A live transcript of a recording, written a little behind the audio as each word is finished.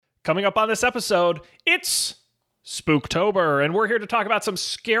Coming up on this episode, it's Spooktober, and we're here to talk about some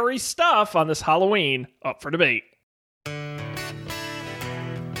scary stuff on this Halloween Up for Debate.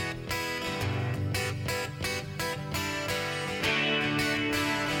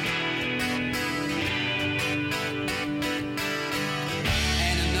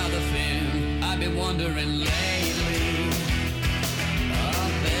 Wondering lately,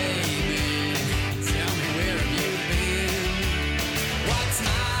 oh baby, tell me where have you been? What's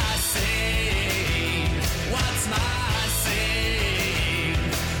my sin? What's my sin?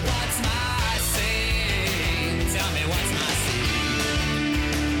 What's my sin? Tell me what's my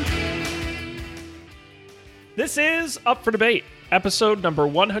sin? This is Up for Debate, episode number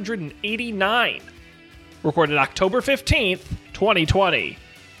 189, recorded October 15th, 2020.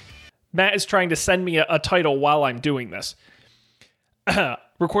 Matt is trying to send me a title while I'm doing this.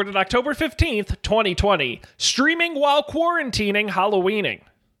 Recorded October 15th, 2020. Streaming while quarantining, Halloweening.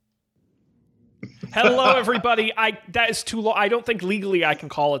 Hello, everybody. That is too long. I don't think legally I can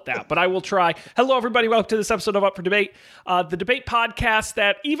call it that, but I will try. Hello, everybody. Welcome to this episode of Up for Debate, the debate podcast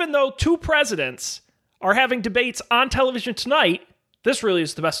that, even though two presidents are having debates on television tonight, this really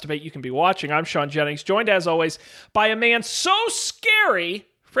is the best debate you can be watching. I'm Sean Jennings, joined as always by a man so scary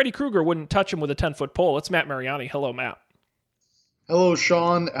Freddy Krueger wouldn't touch him with a 10-foot pole. It's Matt Mariani. Hello, Matt. Hello,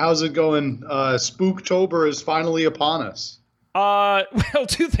 Sean. How's it going? Spooktober is finally upon us. Well,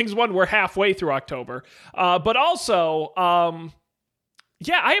 two things. One, we're halfway through October. But also, I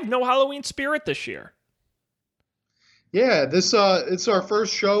have no Halloween spirit this year. Yeah, it's our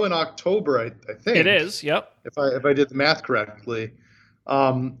first show in October, I think. It is, yep. If I did the math correctly.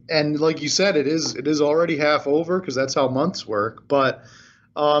 And like you said, it is already half over because that's how months work. But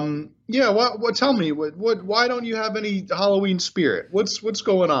what tell me, why don't you have any Halloween spirit? What's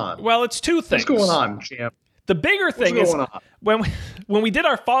going on? Well, it's two things. What's going on, champ? The bigger thing is when we did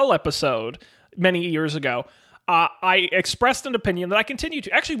our fall episode many years ago, I expressed an opinion that I continue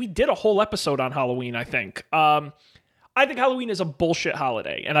to. Actually, we did a whole episode on Halloween, I think. I think Halloween is a bullshit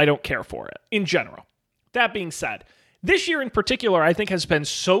holiday, and I don't care for it in general. That being said, this year in particular, I think has been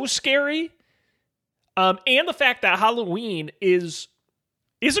so scary, and the fact that Halloween is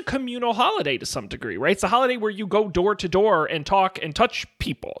a communal holiday to some degree, right? It's a holiday where you go door to door and talk and touch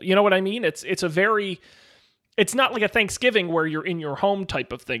people. You know what I mean? It's not like a Thanksgiving where you're in your home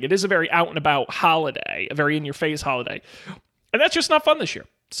type of thing. It is a very out and about holiday, a very in your face holiday. And that's just not fun this year.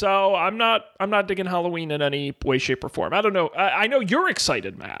 So I'm not digging Halloween in any way, shape, or form. I don't know. I know you're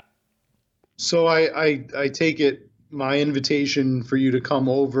excited, Matt. So I take it my invitation for you to come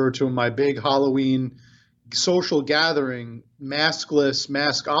over to my big Halloween social gathering, maskless,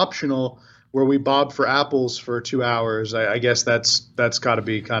 mask optional, where we bob for apples for 2 hours. I guess that's got to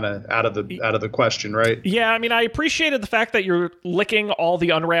be kind of out of the question, right? Yeah, I mean, I appreciated the fact that you're licking all the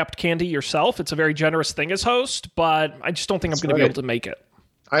unwrapped candy yourself. It's a very generous thing as host, but I just don't think I'm going to be able to make it.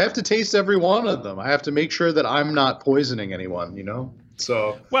 I have to taste every one of them. I have to make sure that I'm not poisoning anyone, you know?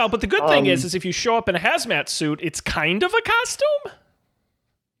 So well, but the good thing is if you show up in a hazmat suit, it's kind of a costume.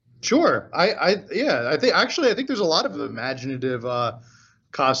 Sure. I think there's a lot of imaginative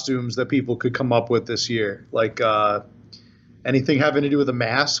costumes that people could come up with this year. Like anything having to do with a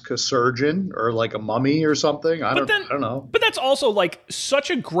mask, a surgeon, or like a mummy or something. I don't know. But that's also like such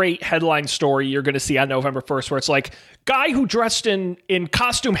a great headline story you're going to see on November 1st where it's like, guy who dressed in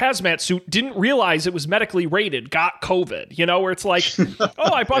costume hazmat suit didn't realize it was medically rated, got COVID. You know, where it's like,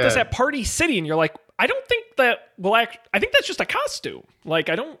 oh, I bought this at Party City. And you're like, I don't think that I think that's just a costume. Like,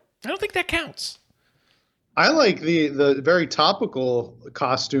 I don't think that counts. I like the very topical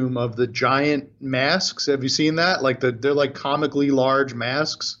costume of the giant masks. Have you seen that? Like they're like comically large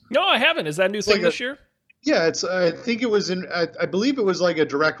masks. No, I haven't. Is that a new thing this year? Yeah, I think it was I believe it was like a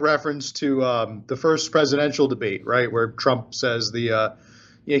direct reference to the first presidential debate, right, where Trump says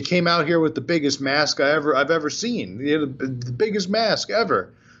he came out here with the biggest mask I've ever seen, the biggest mask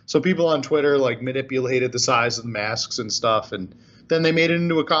ever. So people on Twitter like manipulated the size of the masks and stuff, and then they made it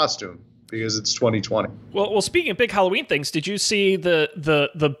into a costume because it's 2020. Well, speaking of big Halloween things, did you see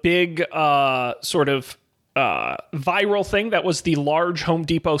the big sort of viral thing that was the large Home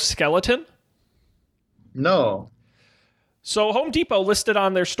Depot skeleton? No. So Home Depot listed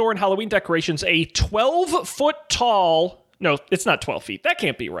on their store and Halloween decorations a 12-foot tall. No, it's not 12 feet. That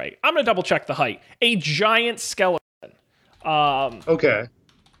can't be right. I'm going to double check the height. A giant skeleton. Okay.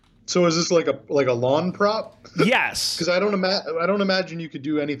 So is this like a lawn prop? Yes. Because I don't imagine you could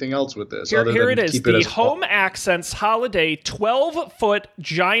do anything else with this. Here it is. The Home Accents Holiday 12-foot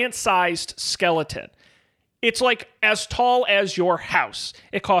giant-sized skeleton. It's like as tall as your house.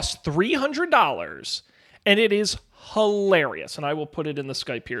 It costs $300, and it is hilarious, and I will put it in the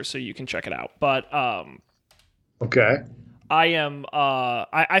Skype here so you can check it out. But Okay. I am.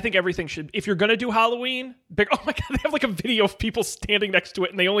 I think everything should. If you're gonna do Halloween, oh my god, they have like a video of people standing next to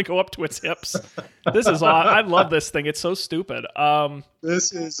it, and they only go up to its hips. This is. I love this thing. It's so stupid.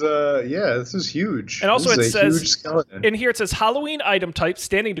 This is. This is huge. And also, this it is a says huge skeleton. in here it says Halloween item type,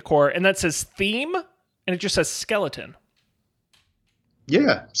 standing decor, and that says theme, and it just says skeleton.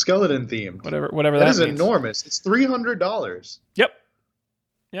 Yeah, skeleton themed. Whatever that that is means. enormous. It's $300. Yep.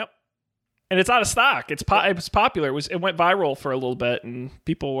 And it's out of stock. It was popular. It went viral for a little bit, and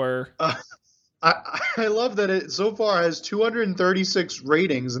people were. I love that it so far has 236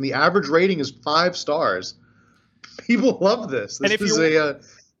 ratings, and the average rating is 5 stars. People love this. This and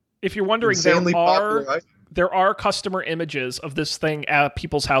if you're wondering, there are customer images of this thing at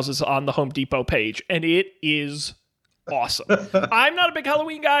people's houses on the Home Depot page, and it is awesome. I'm not a big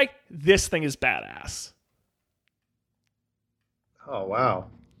Halloween guy. This thing is badass. Oh wow.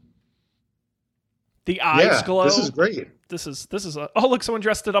 The eyes glow. This is great. This is oh look, someone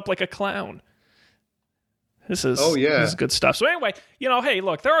dressed it up like a clown. This is this is good stuff. So anyway, hey,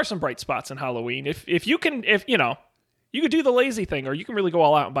 look, there are some bright spots in Halloween. If you can you could do the lazy thing, or you can really go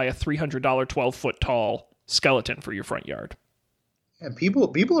all out and buy a $300 12-foot tall skeleton for your front yard. And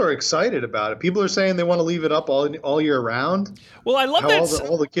people are excited about it. People are saying they want to leave it up all year round. Well, I love that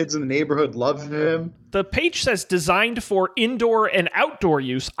all the kids in the neighborhood love him. The page says designed for indoor and outdoor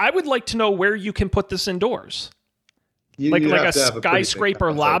use. I would like to know where you can put this indoors. Like a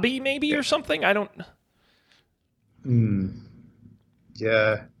skyscraper lobby, maybe, or something. I don't.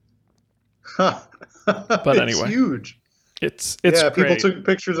 Yeah. But anyway, it's huge. It's people great. took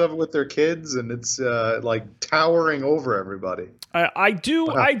pictures of it with their kids, and it's like towering over everybody. I do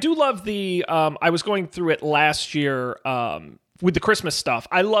love the. I was going through it last year with the Christmas stuff.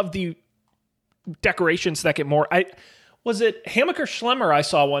 I love the decorations that get more. Was it Hammacher Schlemmer I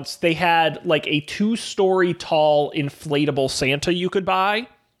saw once? They had like a 2-story tall inflatable Santa you could buy.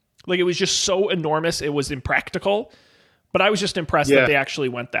 Like it was just so enormous, it was impractical. But I was just impressed that they actually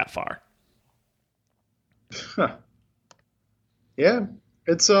went that far. Yeah,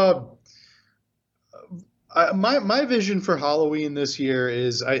 it's my vision for Halloween this year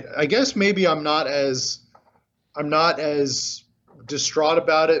is I guess maybe I'm not as distraught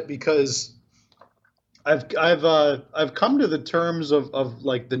about it because I've come to the terms of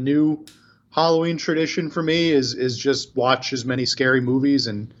like the new Halloween tradition for me is just watch as many scary movies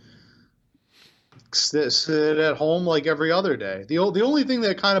and sit at home like every other day. The only thing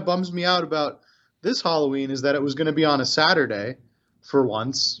that kind of bums me out about this Halloween is that it was going to be on a Saturday for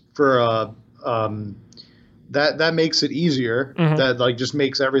once that makes it easier. Mm-hmm. That like just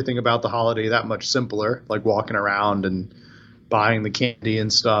makes everything about the holiday that much simpler, like walking around and buying the candy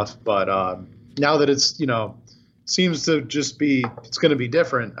and stuff. But now that it's seems to just be it's going to be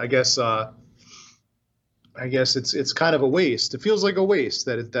different. I guess it's kind of a waste. It feels like a waste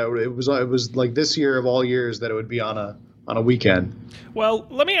that it was like this year of all years that it would be on a weekend. Well,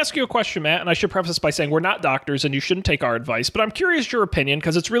 let me ask you a question, Matt, and I should preface this by saying we're not doctors and you shouldn't take our advice, but I'm curious your opinion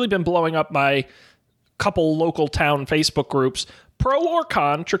because it's really been blowing up my couple local town Facebook groups. Pro or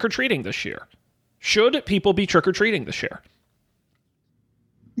con trick-or-treating this year? Should people be trick-or-treating this year?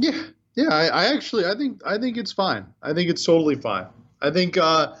 Yeah. I think it's fine. I think it's totally fine. I think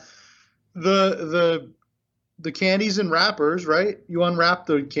the candies and wrappers, right? You unwrap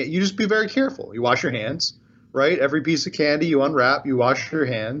you just be very careful. You wash your hands, right? Every piece of candy you unwrap, you wash your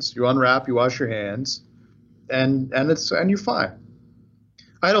hands. You unwrap, you wash your hands, and you're fine.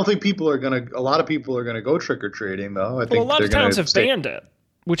 I don't think a lot of people are gonna go trick or treating though. I think a lot of towns have banned it,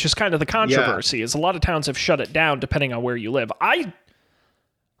 which is kind of the controversy. Yeah. Is a lot of towns have shut it down depending on where you live. I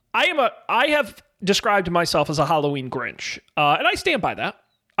have described myself as a Halloween Grinch, and I stand by that.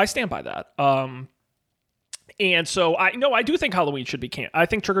 And so I do think Halloween should be I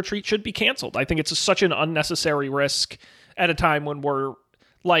think trick or treat should be canceled. I think it's such an unnecessary risk at a time when we're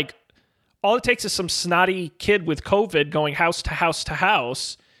like, all it takes is some snotty kid with COVID going house to house to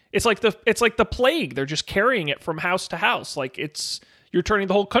house. It's like the plague. They're just carrying it from house to house. Like you're turning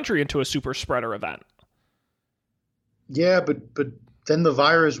the whole country into a super spreader event. Yeah, but then the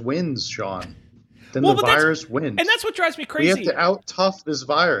virus wins, Sean. Then the virus wins. And that's what drives me crazy. We have to out-tough this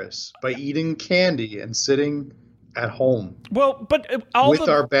virus by eating candy and sitting at home. Well, but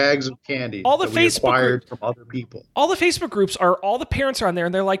our bags of candy all the that we acquired from other people. All the Facebook groups all the parents are on there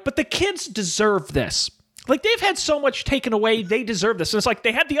and they're like, but the kids deserve this. Like they've had so much taken away, they deserve this. And it's like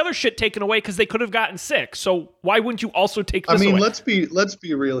they had the other shit taken away because they could have gotten sick. So why wouldn't you also take this away? let's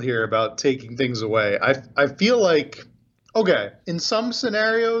be real here about taking things away. I feel like, okay, in some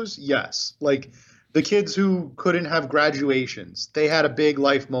scenarios, yes. Like The kids who couldn't have graduations, they had a big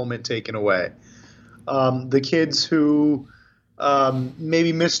life moment taken away. The kids who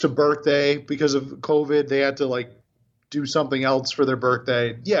maybe missed a birthday because of COVID, they had to like do something else for their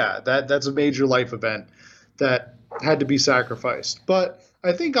birthday. Yeah, that's a major life event that had to be sacrificed. But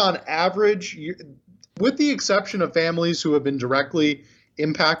I think on average, with the exception of families who have been directly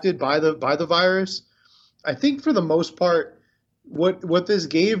impacted by the virus, I think for the most part, what this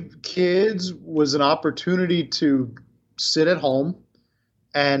gave kids was an opportunity to sit at home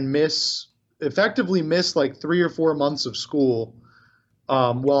and effectively miss like 3 or 4 months of school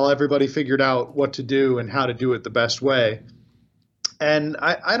while everybody figured out what to do and how to do it the best way. And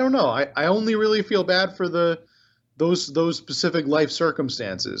I don't know. I only really feel bad for those specific life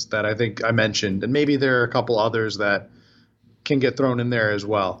circumstances that I think I mentioned, and maybe there are a couple others that can get thrown in there as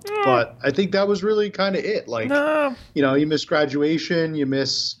well. But I think that was really kind of it. Like, you miss graduation, you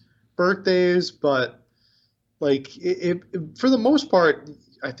miss birthdays, but like for the most part,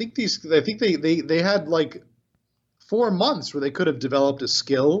 I think they had like 4 months where they could have developed a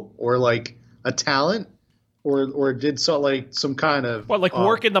skill or like a talent or did some kind of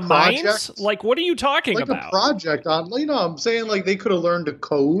work in the project. mines. Like, what are you talking about? A project on, I'm saying like they could have learned to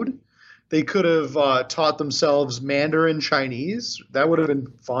code. They could have taught themselves Mandarin Chinese. That would have been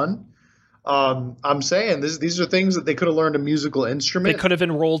fun. I'm saying these are things that they could have learned a musical instrument. They could have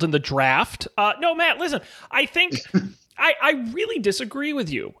enrolled in the draft. No, Matt, listen, I think I really disagree with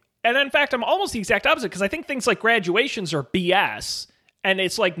you. And in fact, I'm almost the exact opposite, because I think things like graduations are BS. And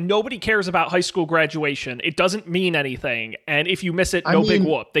it's like nobody cares about high school graduation. It doesn't mean anything. And if you miss it, big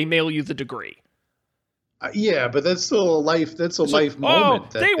whoop. They mail you the degree. Yeah, but that's still a life. That's a life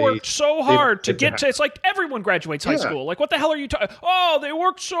moment. They worked so hard to get to. It's like everyone graduates high school. Like, what the hell are you talking? Oh, they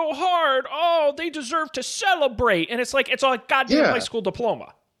worked so hard. Oh, they deserve to celebrate. And it's like it's a goddamn high school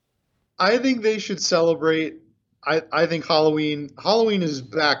diploma. I think they should celebrate. I think Halloween is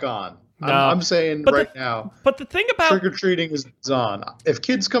back on. No. I'm saying now. But the thing about trick or treating is on. If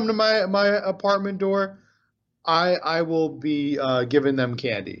kids come to my apartment door, I will be giving them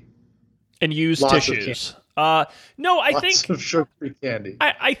candy. And use tissues. No, I think lots of sugary candy.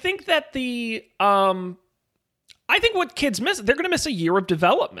 I think that I think what kids miss, they're going to miss a year of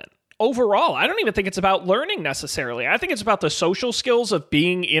development overall. I don't even think it's about learning necessarily. I think it's about the social skills of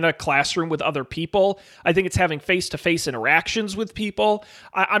being in a classroom with other people. I think it's having face-to-face interactions with people.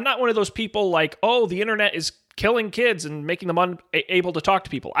 I'm not one of those people like, oh, the internet is killing kids and making them unable to talk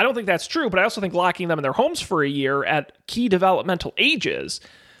to people. I don't think that's true, but I also think locking them in their homes for a year at key developmental ages,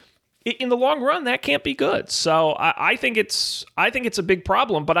 in the long run, that can't be good. So I think it's a big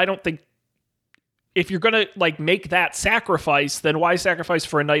problem, but I don't think if you're going to like make that sacrifice, then why sacrifice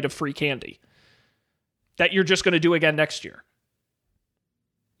for a night of free candy that you're just going to do again next year?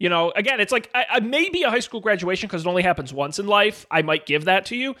 Again, it's like maybe a high school graduation because it only happens once in life. I might give that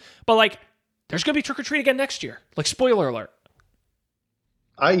to you, but like there's going to be trick or treat again next year. Like, spoiler alert.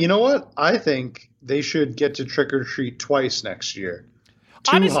 You know what? I think they should get to trick or treat twice next year.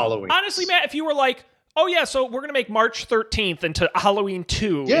 Halloween. Honestly, Matt, if you were like, oh yeah, so we're going to make March 13th into Halloween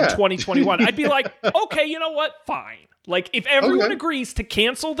 2 in 2021, I'd be like, okay, you know what? Fine. Like, if everyone agrees to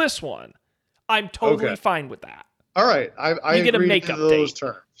cancel this one, I'm totally fine with that. All right. I you get agree a makeup to those date.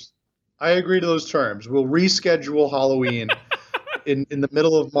 terms. I agree to those terms. We'll reschedule Halloween in the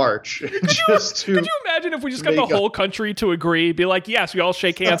middle of March. Could you imagine if we just got the whole country to agree? Be like, yes, we all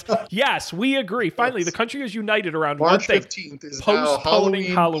shake hands. Yes, we agree. Finally, the country is united around March one thing. 15th is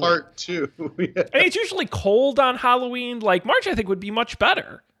postponing Halloween Part 2. And it's usually cold on Halloween. Like, March, I think, would be much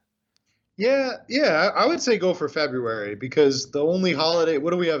better. Yeah, I would say go for February, because the only holiday,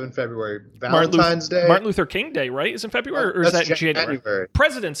 what do we have in February? Valentine's Day? Martin Luther King Day, right? Is in February, or is that January?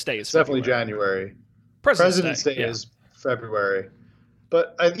 President's Day is definitely February. January. President's Day is February.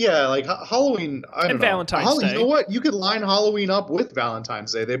 But like Halloween, I don't know. Valentine's Day. You know what? You could line Halloween up with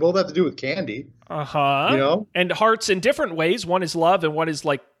Valentine's Day. They both have to do with candy. And hearts in different ways. One is love and one is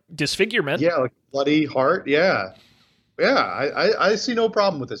like disfigurement. Yeah, like bloody heart. Yeah. I see no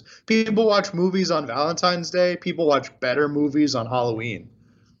problem with this. People watch movies on Valentine's Day. People watch better movies on Halloween.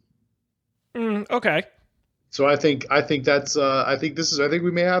 Okay. So I think that's I think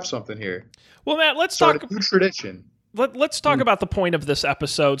we may have something here. Well, Matt, let's start talk a new tradition. Let's talk about the point of this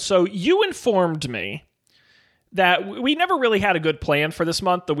episode. So you informed me that we never really had a good plan for this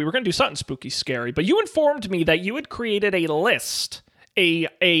month, that we were going to do something spooky, scary. But you informed me that you had created a list, a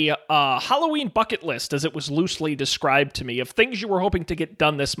Halloween bucket list, as it was loosely described to me, of things you were hoping to get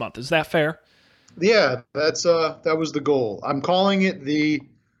done this month. Is that fair? Yeah, that was the goal. I'm calling it the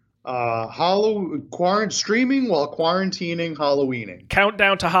streaming while quarantining Halloweening.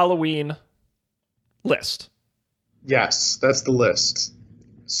 Countdown to Halloween. list. Yes, that's the list.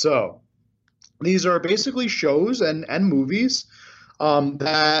 So these are basically shows and movies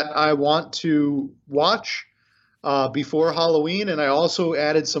that I want to watch before Halloween, and I also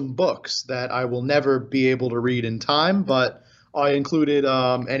added some books that I will never be able to read in time, but I included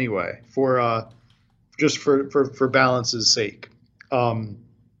anyway for just for balance's sake. And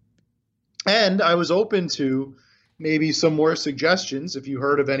I was open to maybe some more suggestions. If you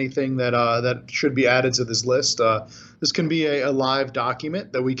heard of anything that that should be added to this list, this can be a live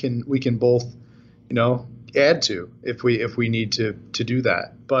document that we can both, add to if we need to do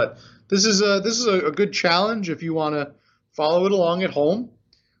that. But this is a good challenge if you want to follow it along at home.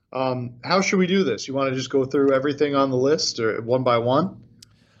 How should we do this? You want to just go through everything on the list or one by one?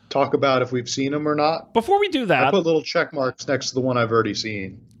 Talk about if we've seen them or not? Before we do that, I put little check marks next to the one I've already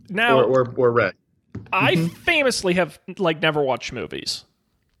seen now or read. I famously have never watched movies.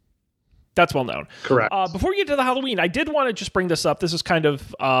 That's well known. Correct. Before we get to the Halloween, I did want to just bring this up. This is kind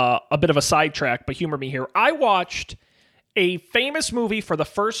of a bit of a sidetrack, but humor me here. I watched a famous movie for the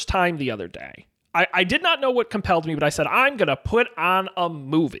first time the other day. I did not know what compelled me, but I said, I'm going to put on a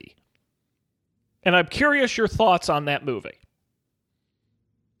movie. And I'm curious your thoughts on that movie.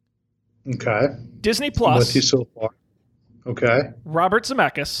 Okay. Disney I'm Plus. with you so far. Okay. Robert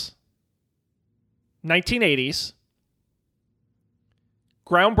Zemeckis. 1980s.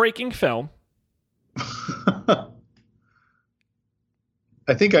 Groundbreaking film. I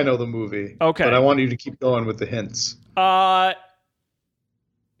think I know the movie. Okay. But I want you to keep going with the hints.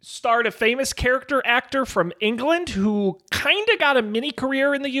 Starred a famous character actor from England who kind of got a mini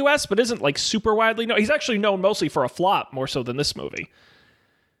career in the U.S., but isn't super widely known. He's actually known mostly for a flop, more so than this movie.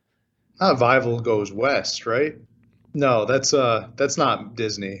 Vival Goes West, right? No, that's not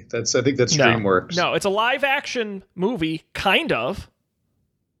Disney. I think that's DreamWorks. No, it's a live action movie, kind of.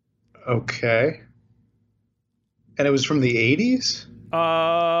 Okay. And it was from the 80s? It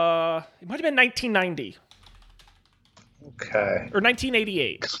might have been 1990. Okay. Or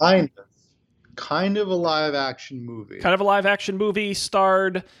 1988. Kind of a live action movie. Kind of a live action movie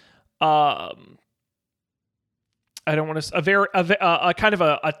starred I don't want to a kind of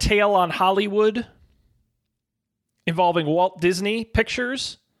a tale on Hollywood involving Walt Disney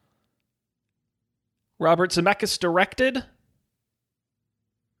Pictures. Robert Zemeckis directed.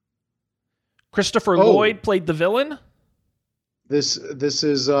 Christopher Lloyd played the villain. This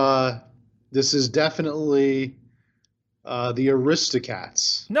is definitely the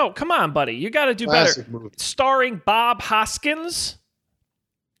Aristocats. No, come on, buddy. You got to do Classic better. movie. Starring Bob Hoskins,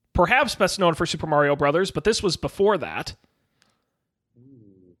 perhaps best known for Super Mario Brothers, but this was before that.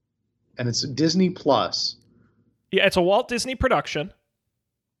 And it's Disney Plus. Yeah, it's a Walt Disney production.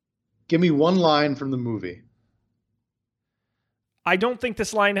 Give me one line from the movie. I don't think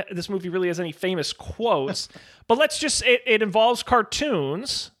this movie really has any famous quotes, but let's just, it involves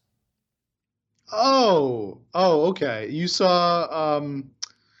cartoons. Oh, okay. You saw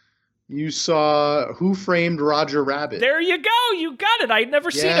Who Framed Roger Rabbit. There you go. You got it. I had never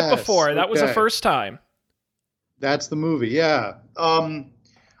seen it before. That was the first time. That's the movie. Yeah.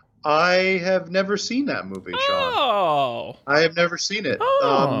 I have never seen that movie, Sean. Oh. I have never seen it.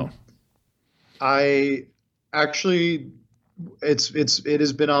 Oh. I actually, it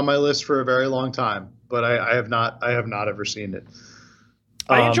has been on my list for a very long time, but I have not ever seen it.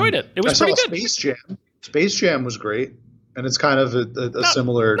 I enjoyed it. It was pretty good. Space Jam. Space Jam was great, and it's kind of a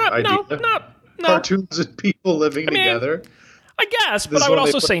similar idea. No. Cartoons and people living together. I guess, but I would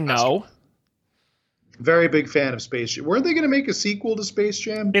also say no. Very big fan of Space Jam. Weren't they going to make a sequel to Space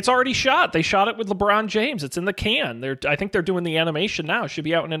Jam? It's already shot. They shot it with LeBron James. It's in the can. I think they're doing the animation now. It should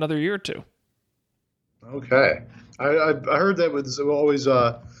be out in another year or two. Okay. I heard that was always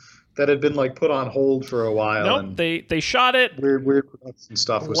that had been put on hold for a while. Nope, and they shot it. Weird production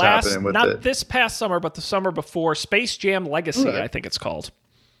stuff was happening with it. Not this past summer, but the summer before. Space Jam Legacy, Right. I think it's called.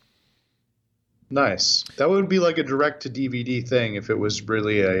 Nice. That would be like a direct to DVD thing if it was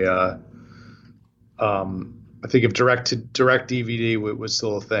really a. I think if direct DVD was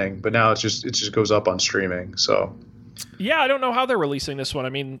still a thing, but now it just goes up on streaming. So. Yeah, I don't know how they're releasing this one. I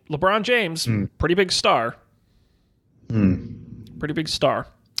mean, LeBron James, pretty big star. Pretty big star.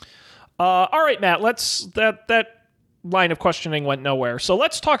 All right, Matt. That line of questioning went nowhere. So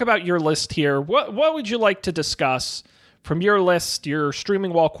let's talk about your list here. What would you like to discuss from your list, your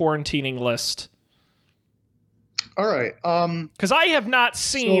streaming while quarantining list? All right. Because I have not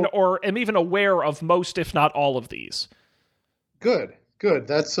seen or am even aware of most, if not all, of these. Good.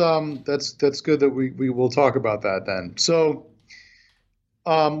 That's good that we will talk about that then. So,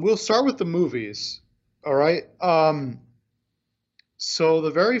 we'll start with the movies. All right. So the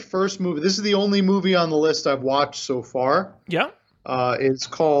very first movie, this is the only movie on the list I've watched so far. Yeah. It's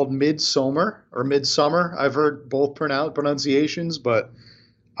called Midsummer or Midsummer. I've heard both pronunciations, but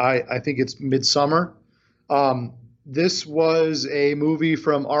I think it's Midsummer. This was a movie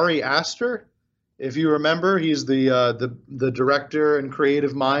from Ari Aster. If you remember, he's the director and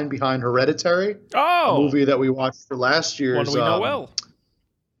creative mind behind Hereditary, a movie that we watched for last year's. One we know well.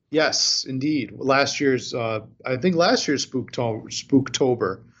 Yes, indeed. I think last year's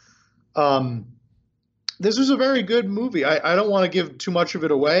Spooktober. This was a very good movie. I don't want to give too much of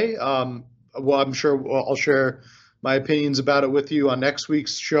it away. Well, I'm sure I'll share my opinions about it with you on next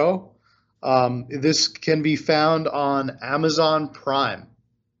week's show. This can be found on Amazon Prime.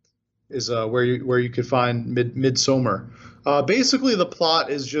 Is where you could find Midsummer. Basically, the plot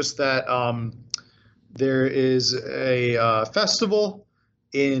is just that there is a festival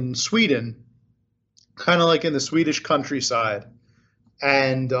in Sweden, kind of like in the Swedish countryside,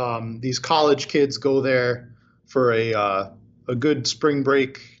 and these college kids go there for a good spring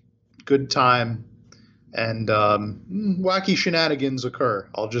break, good time, and wacky shenanigans occur.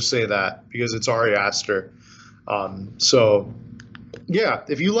 I'll just say that because it's Ari Aster. So yeah,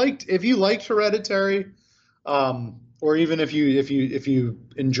 if you liked Hereditary, or even if you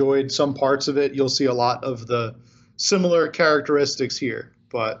enjoyed some parts of it, you'll see a lot of the similar characteristics here.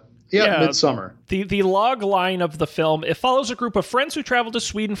 But yeah, Midsummer. The log line of the film, it follows a group of friends who travel to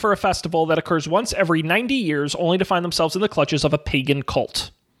Sweden for a festival that occurs once every 90 years, only to find themselves in the clutches of a pagan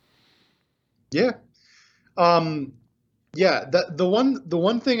cult. Yeah. Yeah, the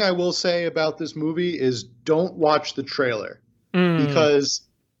one thing I will say about this movie is don't watch the trailer. Because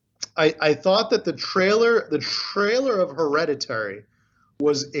I thought that the trailer of Hereditary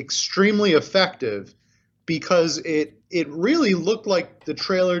was extremely effective because it really looked like the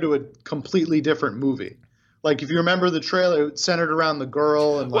trailer to a completely different movie. Like if you remember the trailer, it centered around the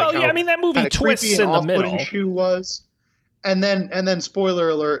girl and like that movie twists in the middle. She was, and then spoiler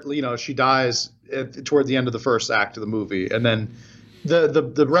alert, she dies toward the end of the first act of the movie, and then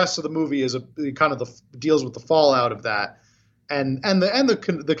the rest of the movie is deals with the fallout of that. And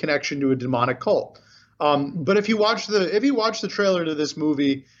the connection to a demonic cult. But if you watch the trailer to this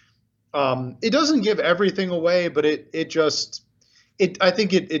movie, it doesn't give everything away, but I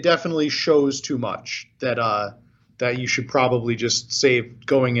think it definitely shows too much that you should probably just save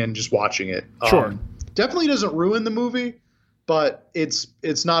going in just watching it. Sure. Definitely doesn't ruin the movie, but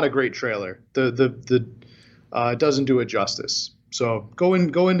it's not a great trailer. It doesn't do it justice. So go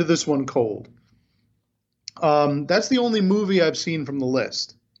into this one cold. That's the only movie I've seen from the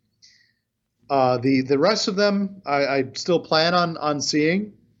list. The rest of them I still plan on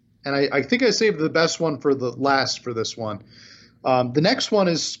seeing, and I think I saved the best one for the last for this one. The next one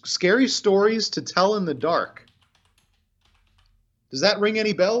is Scary Stories to Tell in the Dark. Does that ring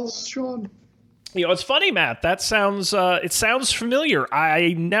any bells, Sean? It's funny, Matt. That sounds it sounds familiar.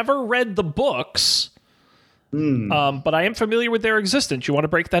 I never read the books, but I am familiar with their existence. You want to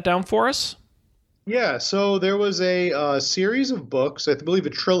break that down for us? Yeah, so there was a series of books, I believe a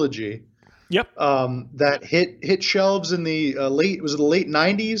trilogy. Yep. That hit shelves in the late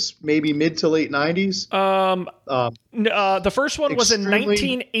 90s, maybe mid to late 90s. The first one was in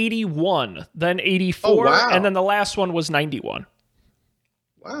 1981, then 84, and then the last one was 91.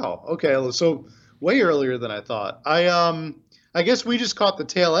 Wow. Okay, so way earlier than I thought. I guess we just caught the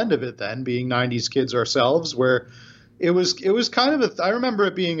tail end of it then, being 90s kids ourselves, where it was kind of I remember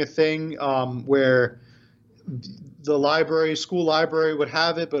it being a thing where the school library would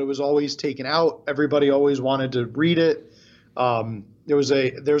have it, but it was always taken out. Everybody always wanted to read it. There's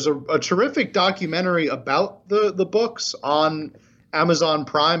a terrific documentary about the books on Amazon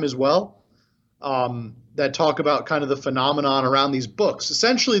Prime as well, that talk about kind of the phenomenon around these books.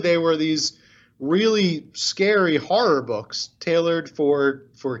 Essentially, they were these really scary horror books tailored for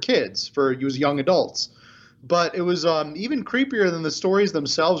kids, for young adults. But it was even creepier than the stories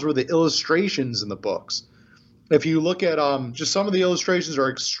themselves were the illustrations in the books. If you look at just some of the illustrations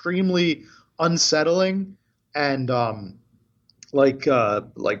are extremely unsettling and like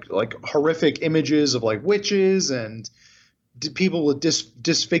horrific images of like witches and people with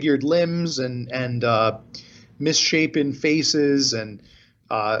disfigured limbs and misshapen faces and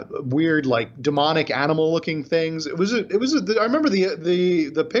weird like demonic animal looking things. I remember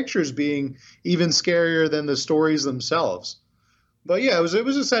the pictures being even scarier than the stories themselves. But yeah, it was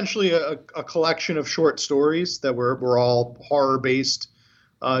essentially a collection of short stories that were all horror based,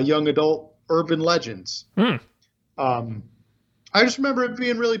 young adult urban legends. I just remember it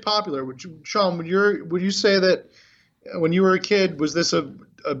being really popular. Sean, would you say that When you were a kid, was this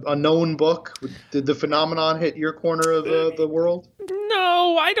a known book? Did the phenomenon hit your corner of the world?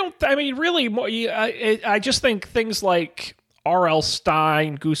 No, I don't. I mean, really, I just think things like R.L.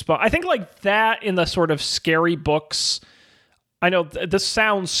 Stein, Goosebumps. I think like that in the sort of scary books. I know this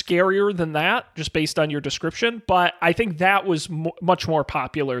sounds scarier than that, just based on your description, but I think that was much more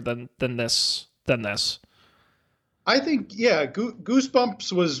popular than this. I think, yeah,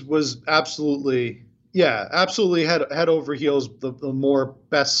 Goosebumps was absolutely, absolutely head over heels the more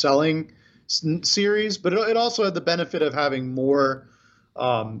best selling series, but it also had the benefit of having more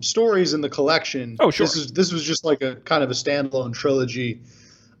stories in the collection. Oh, sure. This was just like a kind of a standalone trilogy.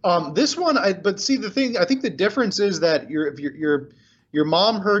 This one, but see the thing, I think the difference is that if your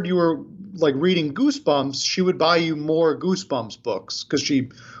mom heard you were like reading Goosebumps, she would buy you more Goosebumps books because she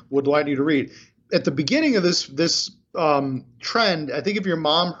would like you to read. At the beginning of this trend, I think if your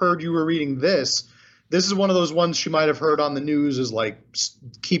mom heard you were reading this is one of those ones she might have heard on the news is like,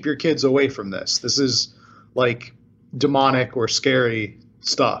 keep your kids away from this. This is like demonic or scary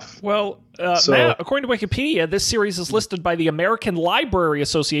stuff. Well, Matt, according to Wikipedia, this series is listed by the American Library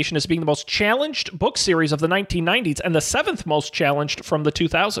Association as being the most challenged book series of the 1990s and the 7th most challenged from the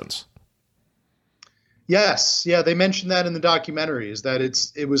 2000s. Yes, yeah, they mentioned that in the documentary, is that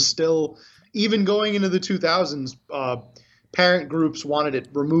it was still, even going into the 2000s, parent groups wanted it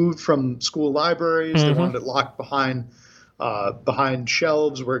removed from school libraries. Mm-hmm. They wanted it locked behind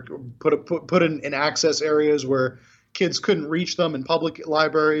shelves, where put in access areas where kids couldn't reach them in public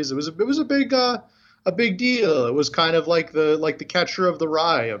libraries. It was a big deal. It was kind of like the Catcher of the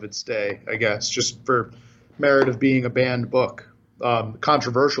Rye of its day, I guess, just for merit of being a banned book.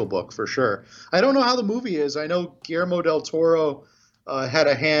 Controversial book for sure. I don't know how the movie is. I know Guillermo del Toro had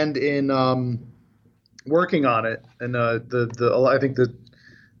a hand in working on it, and I think the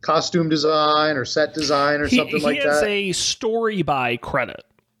costume design or set design or something like that. He has a story by credit.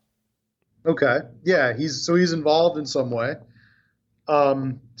 Okay, yeah, he's involved in some way.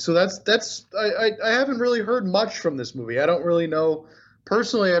 So that's I haven't really heard much from this movie. I don't really know.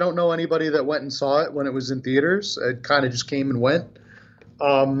 Personally, I don't know anybody that went and saw it when it was in theaters. It kind of just came and went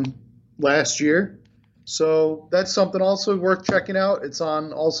last year. So that's something also worth checking out. It's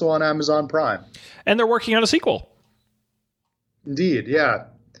also on Amazon Prime. And they're working on a sequel. Indeed, yeah.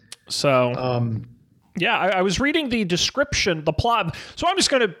 So, yeah, I was reading the description, the plot. So I'm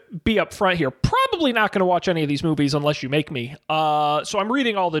just going to be up front here. Probably not going to watch any of these movies unless you make me. So I'm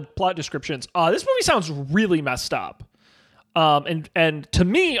reading all the plot descriptions. This movie sounds really messed up. And to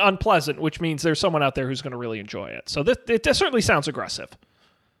me, unpleasant, which means there's someone out there who's going to really enjoy it. So it certainly sounds aggressive.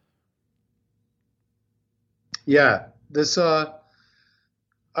 Yeah, this I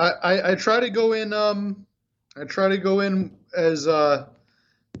try to go in. I try to go in as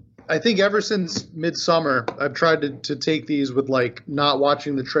I think ever since Midsummer, I've tried to take these with like not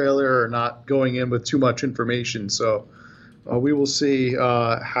watching the trailer or not going in with too much information. So we will see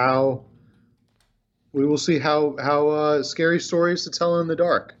how. We will see how scary stories to tell in the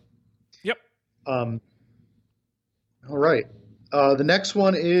dark. Yep. All right. The next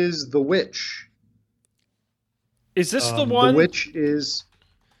one is The Witch. Is this the one? The Witch is,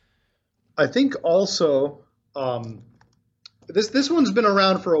 I think, also. This one's been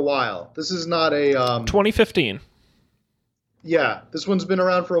around for a while. This is not a 2015. Yeah, this one's been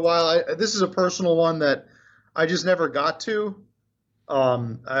around for a while. This is a personal one that I just never got to.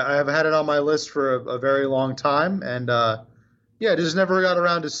 I have had it on my list for a very long time, and just never got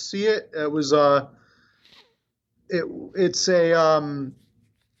around to see it. It was it's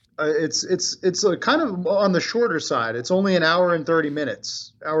a kind of on the shorter side. It's only an hour and 30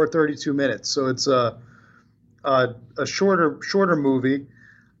 minutes, hour 32 minutes. So it's a shorter movie.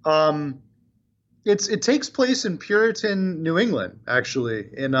 It takes place in Puritan New England, actually,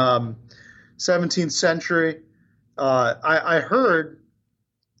 in 17th century. I heard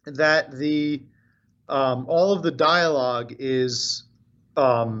that the all of the dialogue is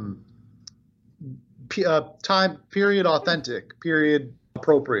time period authentic, period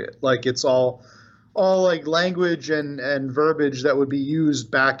appropriate. Like it's all like language and verbiage that would be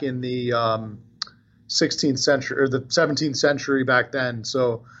used back in the 16th century or the 17th century back then.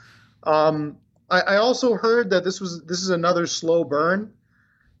 So I also heard that this is another slow burn,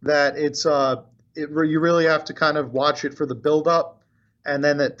 that you really have to kind of watch it for the build up, and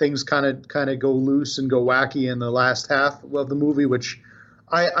then that things kind of go loose and go wacky in the last half of the movie, which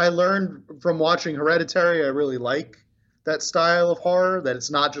I learned from watching Hereditary. I really like that style of horror, that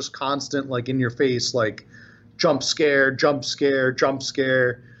it's not just constant, like in your face, like jump scare, jump scare, jump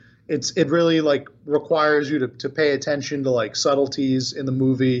scare. It really like requires you to pay attention to like subtleties in the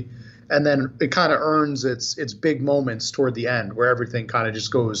movie, and then it kind of earns its big moments toward the end where everything kind of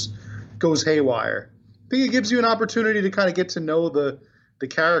just goes haywire. I think it gives you an opportunity to kind of get to know the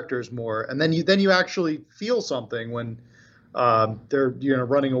characters more, and then you actually feel something when they're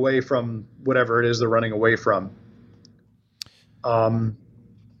running away from whatever it is they're running away from.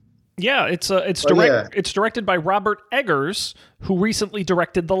 Yeah, it's directed by Robert Eggers, who recently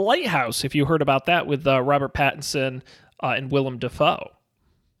directed The Lighthouse, if you heard about that, with Robert Pattinson and Willem Dafoe.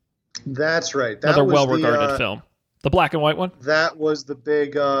 That's right. That Another was well-regarded film. The black and white one? That was the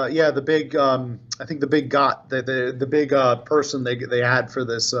big, I think the big the big person they had for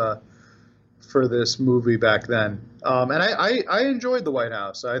this movie back then. And I enjoyed The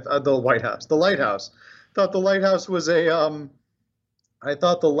Lighthouse. The Lighthouse. Thought The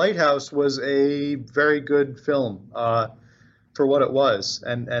Lighthouse was a very good film for what it was,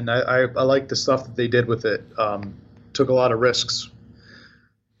 and I liked the stuff that they did with it. Took a lot of risks,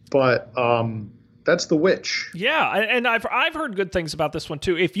 but that's The Witch. Yeah, and I've heard good things about this one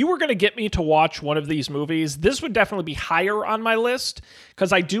too. If you were going to get me to watch one of these movies, this would definitely be higher on my list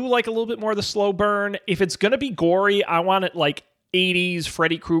because I do like a little bit more of the slow burn. If it's going to be gory, I want it like 80s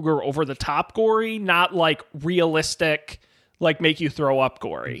Freddy Krueger over the top gory, not realistic, make you throw up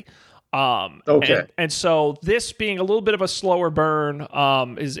gory. Okay. And so this being a little bit of a slower burn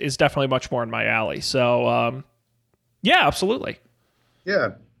is definitely much more in my alley. So yeah, absolutely.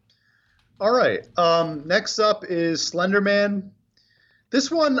 Yeah. All right. Next up is Slender Man.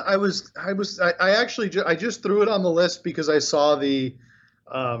 This one I just threw it on the list because I saw it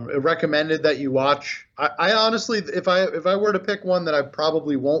recommended that you watch. I honestly, if I were to pick one that I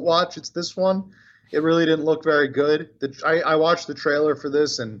probably won't watch, it's this one. It really didn't look very good. I watched the trailer for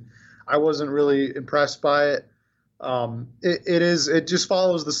this and I wasn't really impressed by it. It just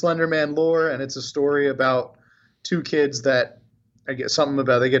follows the Slender Man lore, and it's a story about two kids that I get something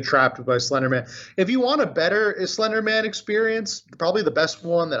about. They get trapped by Slender Man. If you want a better Slender Man experience, probably the best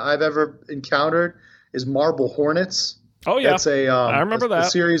one that I've ever encountered is Marble Hornets. Oh yeah, that's I remember that a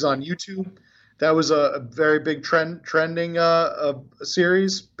series on YouTube. That was a very big trending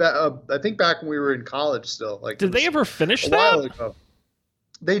series. I think back when we were in college still. Did they ever finish that? A while ago.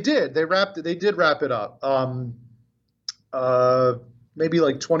 They did. They did wrap it up. Maybe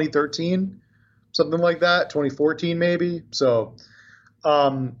 2013, something like that. 2014 maybe. So,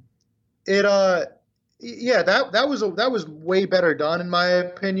 that was way better done in my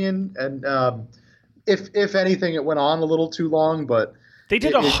opinion. And if anything, it went on a little too long, but. They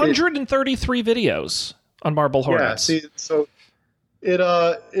did 133 videos on Marble Hornets. Yeah, see, so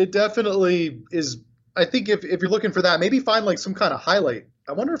it definitely is. I think if you're looking for that, maybe find some kind of highlight.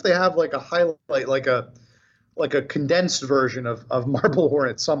 I wonder if they have a highlight, like a condensed version of Marble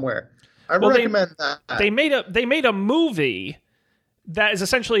Hornets somewhere. I recommend that. They made a movie that is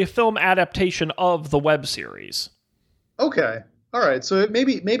essentially a film adaptation of the web series. Okay, all right. So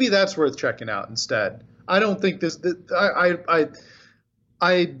maybe that's worth checking out instead. I don't think this.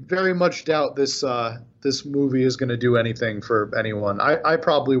 I very much doubt this movie is going to do anything for anyone. I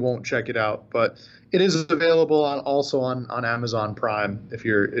probably won't check it out, but it is available also on Amazon Prime if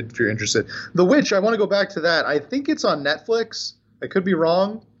you're interested. The Witch, I want to go back to that. I think it's on Netflix. I could be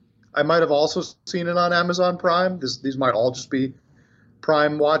wrong. I might have also seen it on Amazon Prime. These might all just be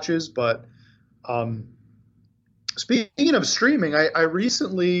Prime watches, but speaking of streaming, I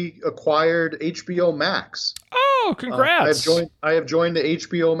recently acquired HBO Max. Oh, congrats! I have joined the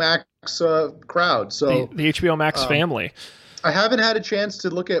HBO Max crowd. So the HBO Max family. I haven't had a chance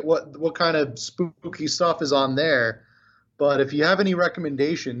to look at what kind of spooky stuff is on there, but if you have any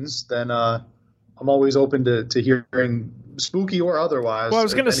recommendations, then I'm always open to hearing spooky or otherwise. Well, I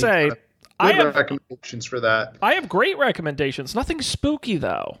was going to say I have recommendations for that. I have great recommendations. Nothing spooky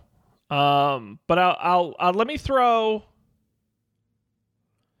though. But I'll let me throw.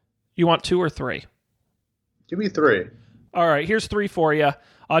 You want 2 or 3? Give me 3. All right, here's 3 for you.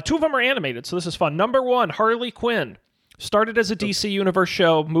 2 of them are animated, so this is fun. Number 1, Harley Quinn. Started as a DC Universe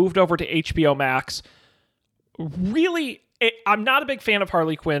show, moved over to HBO Max. Really, I'm not a big fan of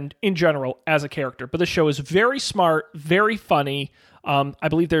Harley Quinn in general as a character, but the show is very smart, very funny. I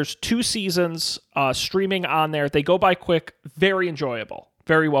believe there's 2 seasons streaming on there. They go by quick, very enjoyable,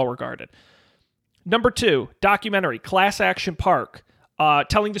 very well regarded. Number 2, documentary, Class Action Park.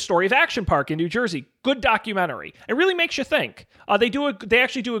 Telling the story of Action Park in New Jersey. Good documentary. It really makes you think. They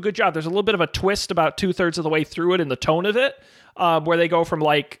actually do a good job. There's a little bit of a twist about 2/3 of the way through it in the tone of it, where they go from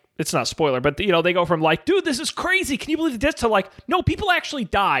it's not a spoiler, but they go from dude, this is crazy. Can you believe this? To no, people actually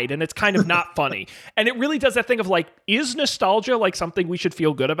died, and it's kind of not funny. And it really does that thing of is nostalgia something we should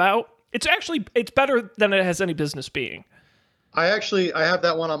feel good about? It's better than it has any business being. I have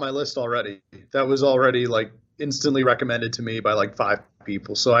that one on my list already. That was already like instantly recommended to me by like 5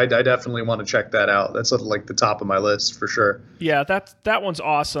 people. So I definitely want to check that out. That's at like the top of my list for sure. Yeah, that one's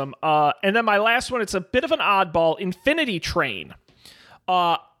awesome. And then my last one, it's a bit of an oddball, Infinity Train.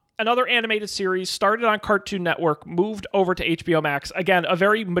 Another animated series started on Cartoon Network, moved over to HBO Max. Again, a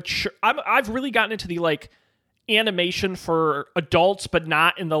very mature. I've really gotten into the like animation for adults, but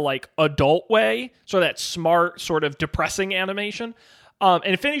not in the like adult way. So that smart, sort of depressing animation. And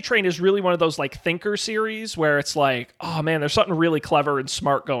Infinity Train is really one of those like thinker series where it's like, oh man, there's something really clever and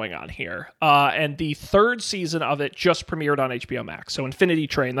smart going on here. And the 3rd season of it just premiered on HBO Max. So Infinity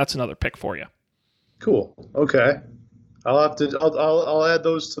Train, that's another pick for you. Cool. Okay. I'll add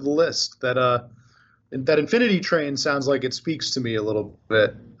those to the list. That Infinity Train sounds like it speaks to me a little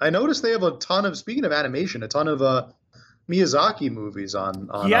bit. I noticed they have a ton of, speaking of animation, a ton of Miyazaki movies on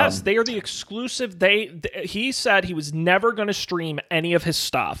yes, they are the exclusive. He said he was never going to stream any of his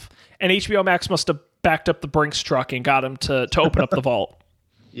stuff, and HBO Max must have backed up the Brinks truck and got him to open up the vault.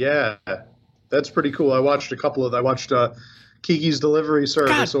 Yeah, that's pretty cool. I watched Kiki's Delivery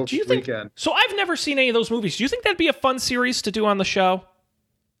Service over the weekend. So I've never seen any of those movies. Do you think that'd be a fun series to do on the show?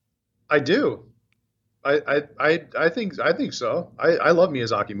 I do. I think so. I love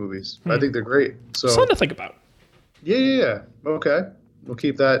Miyazaki movies. I think they're great. So something to think about. Yeah. Okay. We'll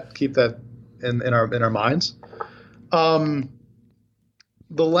keep that in our minds. The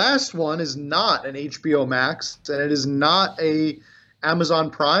last one is not an HBO Max, and it is not a Amazon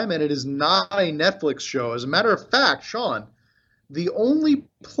Prime, and it is not a Netflix show. As a matter of fact, Sean, the only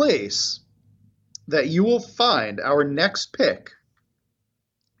place that you will find our next pick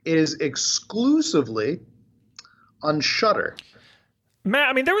is exclusively on Shudder. Matt,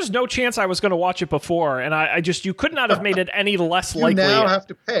 I mean, there was no chance I was going to watch it before, and you could not have made it any less likely. You now have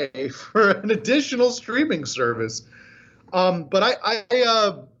to pay for an additional streaming service. But I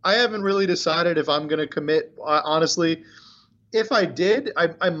haven't really decided if I'm going to commit. Honestly, if I did,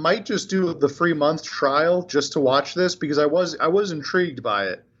 I might just do the free month trial just to watch this because I was intrigued by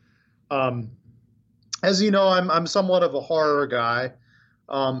it. As you know, I'm somewhat of a horror guy,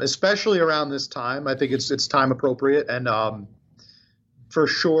 especially around this time. I think it's time appropriate and for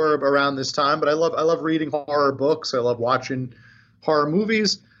sure around this time. But I love reading horror books. I love watching horror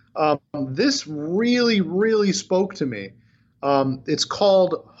movies. This really, really spoke to me. It's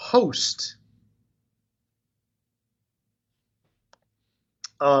called Host.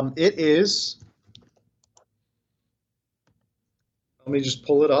 It is. Let me just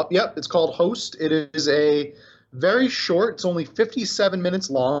pull it up. Yep, it's called Host. It is a very short, it's only 57 minutes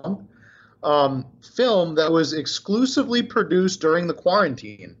long, film that was exclusively produced during the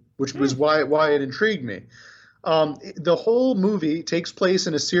quarantine, which was why it intrigued me. The whole movie takes place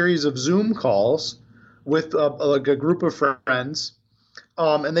in a series of Zoom calls with a group of friends,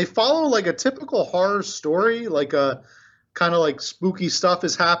 and they follow like a typical horror story, like a kind of like spooky stuff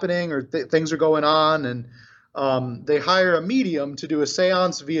is happening or things are going on, and they hire a medium to do a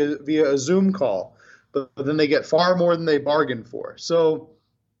seance via a Zoom call, but then they get far more than they bargained for. So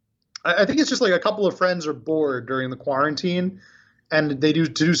I think it's just like a couple of friends are bored during the quarantine, and they to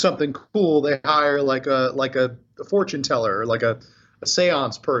do something cool. They hire like a fortune teller or like a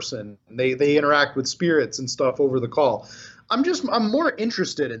seance person. They interact with spirits and stuff over the call. I'm more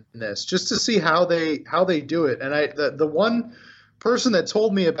interested in this just to see how they do it. And the one person that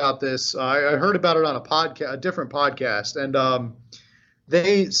told me about this, I heard about it on a different podcast, and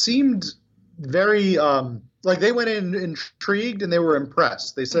they seemed very like they went in intrigued and they were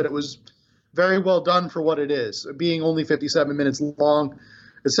impressed. They said it was very well done for what it is, being only 57 minutes long,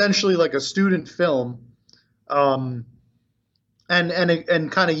 essentially like a student film, and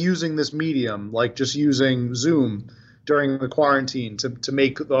kind of using this medium, like just using Zoom during the quarantine to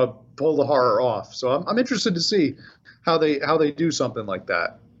pull the horror off. So I'm interested to see how they do something like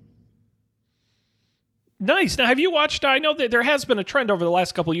that. Nice. Now, have you watched? I know that there has been a trend over the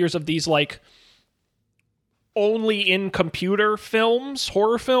last couple of years of these like only in computer films,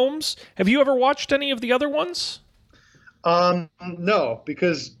 horror films. Have you ever watched any of the other ones? No,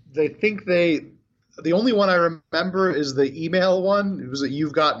 because they think the only one I remember is the email one. It was that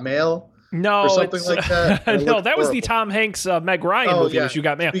You've Got Mail. No, or something like that. No, that was the Tom Hanks Meg Ryan movie. Yeah. You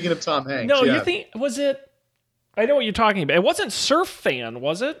Got Mail. Speaking of Tom Hanks, no, yeah. You think was it? I know what you're talking about. It wasn't Surf Fan,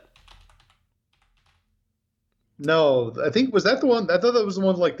 was it? No, I think was that the one? I thought that was the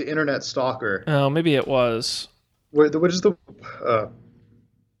one like the Internet Stalker. Oh, maybe it was. What is the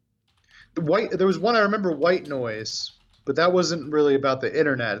white? There was one I remember, White Noise, but that wasn't really about the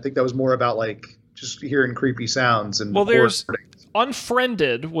internet. I think that was more about like just hearing creepy sounds and. Well, there's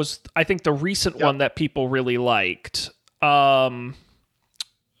Unfriended was I think the recent one that people really liked.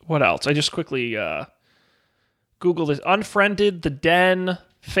 What else? I just quickly Googled it. Unfriended, The Den,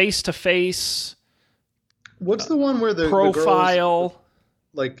 Face to Face. What's the one where the Profile?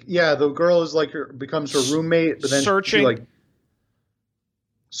 The the girl is like becomes her roommate, but then Searching. she like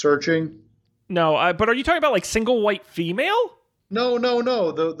searching. No, but are you talking about like Single White Female? No.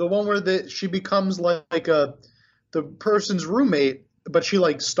 The one where she becomes like the person's roommate, but she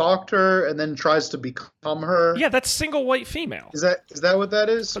like stalked her and then tries to become her. Yeah, that's Single White Female. Is that what that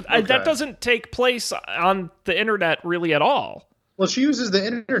is? Okay. That doesn't take place on the internet really at all. Well, she uses the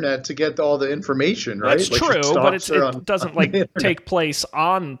internet to get all the information, right? That's like true, but it doesn't like take place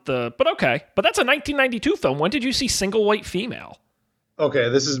on the. But okay, but that's a 1992 film. When did you see Single White Female?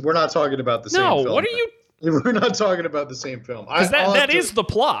 Okay, we're not talking about the same film. No, what are you? We're not talking about the same film. Because that is the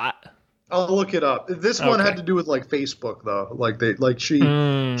plot. I'll look it up. This one had to do with like Facebook though.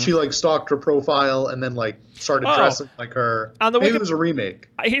 She like stalked her profile and then like started dressing like her. Maybe it was a remake.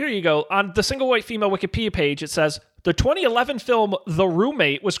 Here you go. On the Single White Female Wikipedia page, it says the 2011 film The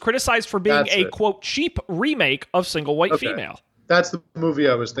Roommate was criticized for being quote cheap remake of Single White Female. That's the movie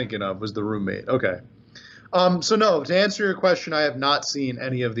I was thinking of. Was The Roommate? Okay. So no, to answer your question, I have not seen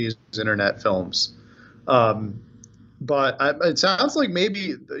any of these internet films. But it sounds like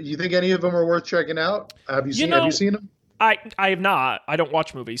maybe you think any of them are worth checking out. Have you seen them? I have not. I don't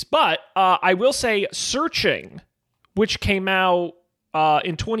watch movies, but I will say Searching, which came out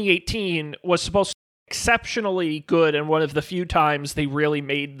in 2018, was supposed to be exceptionally good and one of the few times they really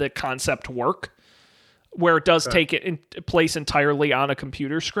made the concept work, where it does take it in place entirely on a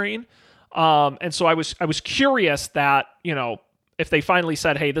computer screen. And so I was curious that, if they finally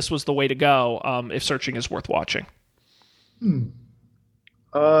said, hey, this was the way to go, if Searching is worth watching.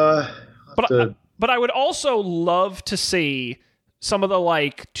 But I would also love to see some of the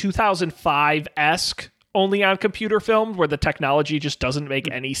like 2005-esque only on computer film where the technology just doesn't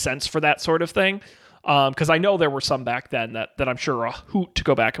make any sense for that sort of thing. Because I know there were some back then that I'm sure are a hoot to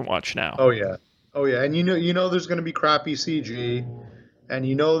go back and watch now. Oh yeah. And you know there's going to be crappy CG. And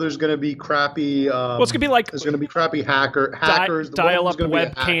there's going to be crappy. Well, it's going to be like there's going to be crappy hackers, dial-up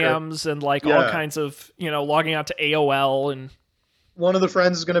webcams, and like all kinds of logging out to AOL. And one of the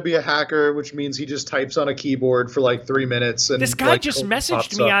friends is going to be a hacker, which means he just types on a keyboard for like 3 minutes. And this guy just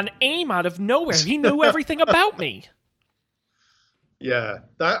messaged me on AIM out of nowhere. He knew everything about me. Yeah,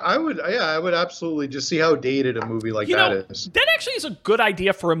 I would absolutely just see how dated a movie like that is. That actually is a good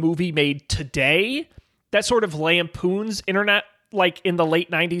idea for a movie made today that sort of lampoons internet. Like in the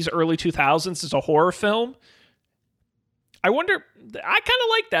late 90s, early 2000s as a horror film. I wonder, I kind of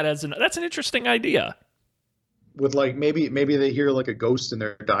like that that's an interesting idea. With like, maybe they hear like a ghost in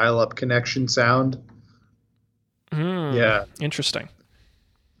their dial-up connection sound. Yeah. Interesting.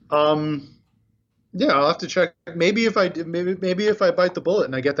 Yeah, I'll have to check. Maybe if I bite the bullet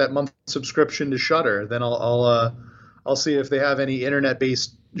and I get that month subscription to Shudder, then I'll see if they have any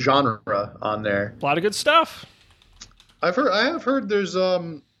internet-based genre on there. A lot of good stuff. I have heard there's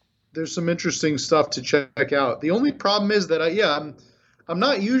some interesting stuff to check out. The only problem is that I'm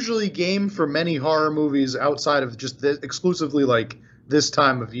not usually game for many horror movies outside of just exclusively like this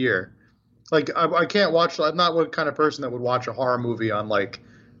time of year. Like I can't watch. I'm not what kind of person that would watch a horror movie on like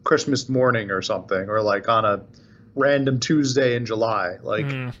Christmas morning or something, or like on a random Tuesday in July. Like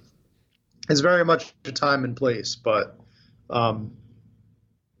it's very much a time and place, but.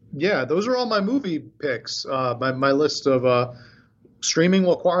 Yeah, those are all my movie picks. My list of streaming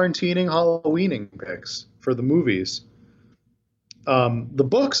while quarantining, Halloweening picks for the movies. The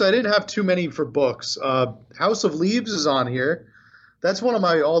books, I didn't have too many for books. House of Leaves is on here. That's one of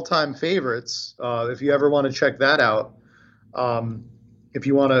my all-time favorites. If you ever want to check that out, if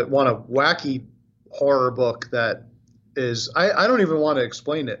you want a wacky horror book that is, I don't even want to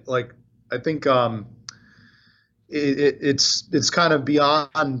explain it. Like I think. It's kind of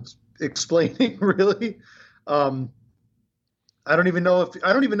beyond explaining, really. I don't even know.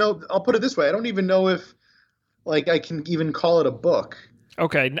 I'll put it this way. I don't even know if like I can even call it a book.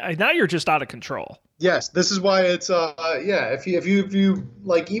 Okay, now you're just out of control. Yes, this is why it's if you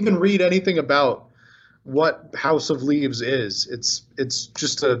like even read anything about what House of Leaves is, it's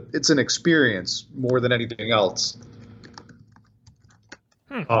just it's an experience more than anything else.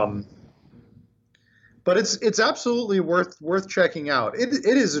 But it's absolutely worth checking out. It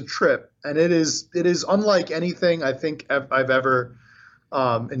is a trip, and it is unlike anything I think I've ever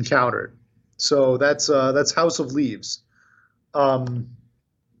encountered. So that's House of Leaves.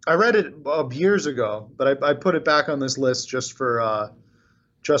 I read it years ago, but I put it back on this list just for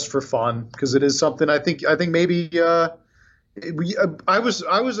fun because it is something I think maybe I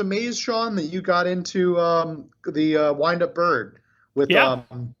was amazed, Sean, that you got into the Wind Up Bird with Yeah.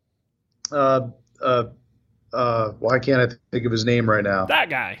 uh, uh, why can't I think of his name right now? That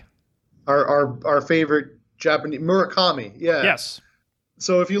guy. Our favorite Japanese Murakami. Yeah. Yes.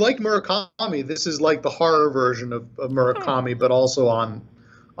 So if you like Murakami, this is like the horror version of Murakami, but also on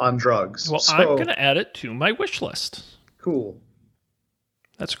drugs. Well, so, I'm going to add it to my wish list. cool.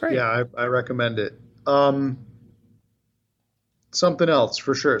 That's great. Yeah, I recommend it. Something else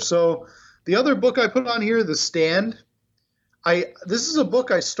for sure. So the other book I put on here, The Stand. This is a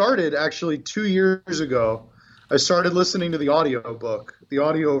book I started actually 2 years ago. I started listening to the audio book, the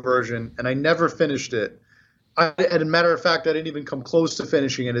audio version, and I never finished it. As a matter of fact, I didn't even come close to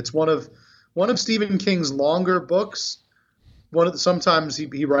finishing it. It's one of Stephen King's longer books. Sometimes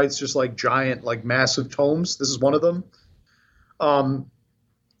he writes just like giant, like massive tomes. This is one of them.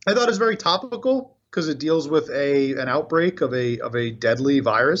 I thought it was very topical because it deals with an outbreak of a deadly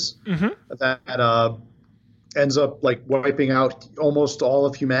virus that ends up like wiping out almost all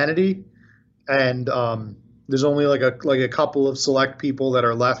of humanity, and there's only like a couple of select people that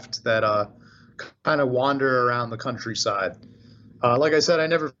are left that kind of wander around the countryside. Like I said, I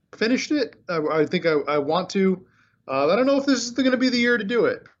never finished it. I think I want to. I don't know if this is going to be the year to do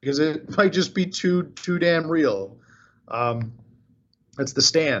it because it might just be too damn real. That's The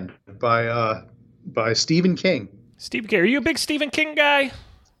Stand by Stephen King. Stephen King. Are you a big Stephen King guy?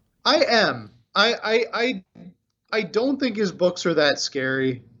 I am. I don't think his books are that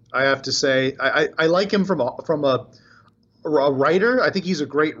scary. I have to say, I like him from a writer. I think he's a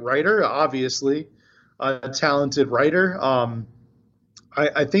great writer, obviously, a talented writer.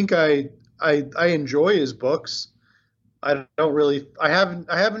 I think I enjoy his books. I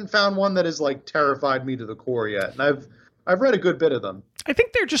haven't found one that has like terrified me to the core yet, and I've read a good bit of them. I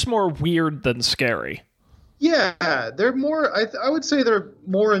think they're just more weird than scary. Yeah, they're more. I would say they're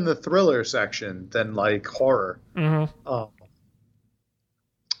more in the thriller section than like horror. Mm-hmm.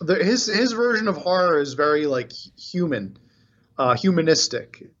 His version of horror is very like humanistic.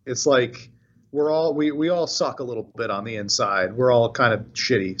 It's like we all suck a little bit on the inside. We're all kind of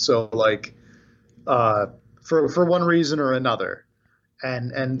shitty. So like for one reason or another,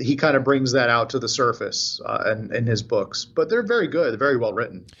 and he kind of brings that out to the surface in his books. But they're very good. They're very well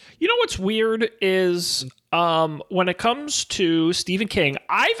written. You know what's weird is when it comes to Stephen King,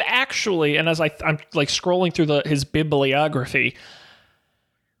 I've actually, and as I'm like scrolling through his bibliography,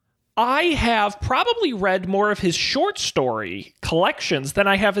 I have probably read more of his short story collections than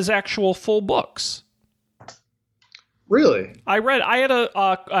I have his actual full books. Really? I had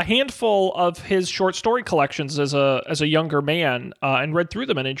a handful of his short story collections as a younger man and read through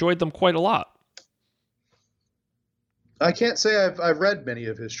them and enjoyed them quite a lot. I can't say I've read many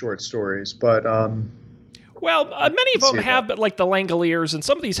of his short stories, but well, many of them have, but like the Langoliers and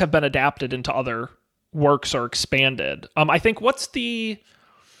some of these have been adapted into other works or expanded. I think what's the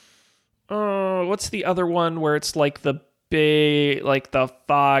other one where it's like the big, like the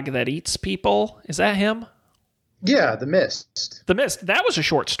fog that eats people? Is that him? Yeah, The Mist. The Mist. That was a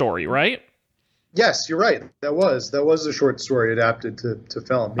short story, right? Yes, you're right. That was a short story adapted to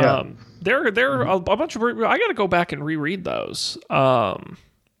film. Yeah. There are a bunch of. I got to go back and reread those.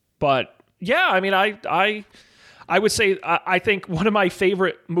 But yeah, I mean, I would say I think one of my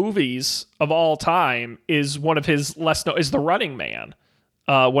favorite movies of all time is one of his is The Running Man.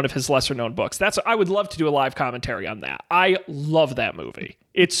 One of his lesser known books. I would love to do a live commentary on that. I love that movie.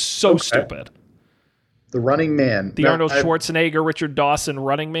 It's so stupid. The Running Man. The Arnold Schwarzenegger, Richard Dawson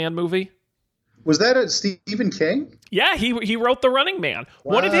Running Man movie. Was that a Stephen King? Yeah, he wrote The Running Man.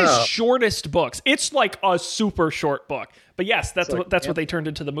 Wow. One of his shortest books. It's like a super short book. But yes, that's what they turned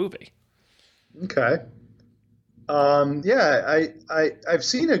into the movie. Okay. Yeah, I've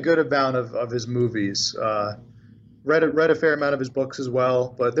seen a good amount of his movies. Read a fair amount of his books as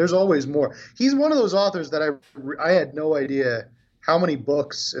well, but there's always more. He's one of those authors that I had no idea how many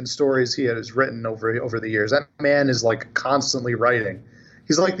books and stories he has written over the years. That man is like constantly writing.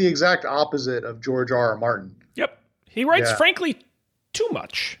 He's like the exact opposite of George R.R. Martin. Yep. He writes, frankly, too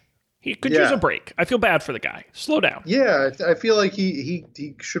much. He could use a break. I feel bad for the guy. Slow down. Yeah, I feel like he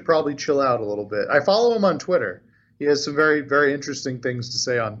should probably chill out a little bit. I follow him on Twitter. He has some very, very interesting things to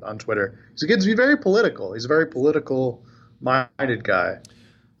say on Twitter. He gets to be very political. He's a very political-minded guy.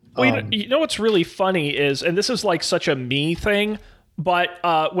 Well, you know what's really funny is, and this is like such a me thing, but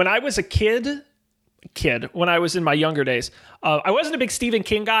when I was a kid, when I was in my younger days, I wasn't a big Stephen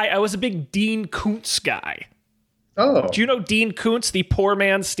King guy. I was a big Dean Koontz guy. Oh. Do you know Dean Koontz, the poor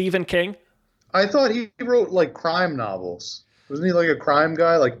man's Stephen King? I thought he wrote like crime novels. Wasn't he like a crime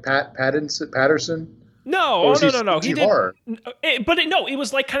guy, like Patterson? No, Or was no. he He did, horror? it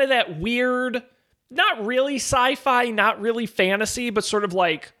was like kind of that weird, not really sci-fi, not really fantasy, but sort of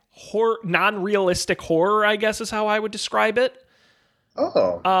like horror, non-realistic horror, I guess is how I would describe it.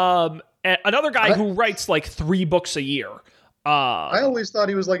 Oh. And another guy who writes like 3 books a year. I always thought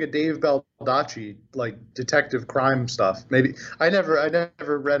he was like a Dave Baldacci, like detective crime stuff. Maybe I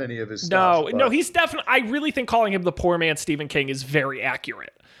never read any of his stuff. No, he's definitely. I really think calling him the poor man Stephen King is very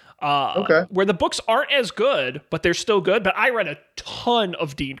accurate. Okay. Where the books aren't as good, but they're still good. But I read a ton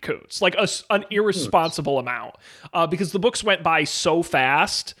of Dean Koontz, like an irresponsible amount, because the books went by so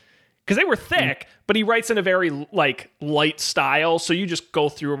fast. Because they were thick, but he writes in a very like light style, so you just go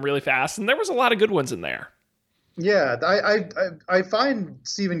through them really fast. And there was a lot of good ones in there. Yeah, I find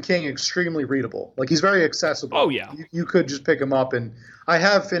Stephen King extremely readable. Like he's very accessible. Oh yeah, you could just pick him up, and I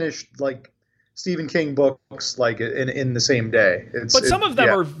have finished like Stephen King books like in the same day. But some of them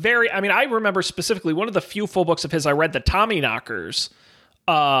are very. I mean, I remember specifically one of the few full books of his I read, The Tommyknockers.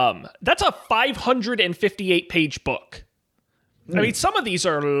 That's a 558-page book. I mean, some of these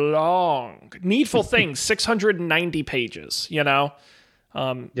are long. Needful Things, 690 pages. You know.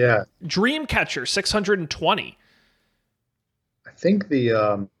 Yeah. Dreamcatcher, 620. I think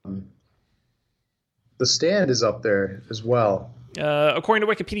the Stand is up there as well. According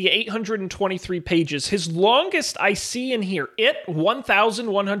to Wikipedia, 823 pages. His longest I see in here,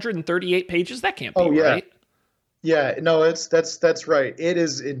 1,138 pages. That can't be right. Yeah, no, that's right. It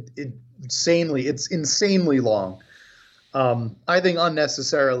is insanely long. I think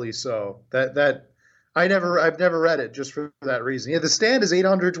unnecessarily so. I've never read it just for that reason. Yeah, The Stand is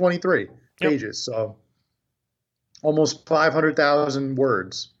 823 pages, so almost 500,000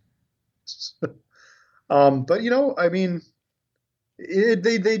 words. But I mean,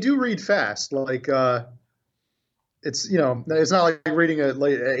 they do read fast. Like it's it's not like reading a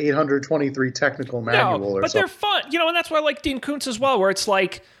 823 technical manual or but something. they're fun. And that's why I like Dean Koontz as well, where it's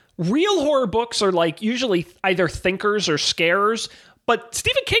like real horror books are like usually either thinkers or scarers, but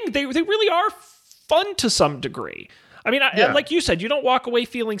Stephen King, they really are fun to some degree. I mean, like you said, you don't walk away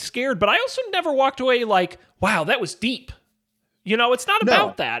feeling scared, but I also never walked away like, wow, that was deep. It's not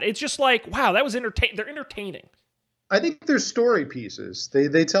about that. It's just like, wow, that was entertaining. They're entertaining. I think there's story pieces.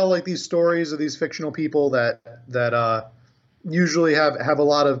 They tell like these stories of these fictional people that usually have a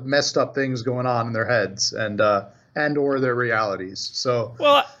lot of messed up things going on in their heads and or their realities. So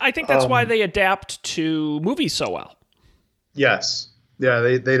well, I think that's why they adapt to movies so well. Yes, yeah,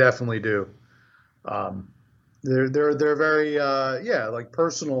 they definitely do. They're very like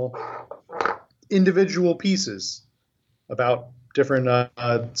personal, individual pieces about different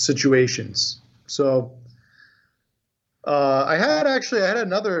situations. So I had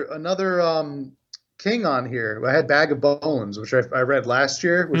another King on here. I had Bag of Bones, which I read last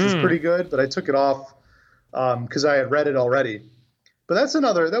year, which was pretty good, but I took it off because I had read it already. But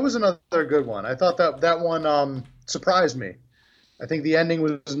that was another good one. I thought that one surprised me. I think the ending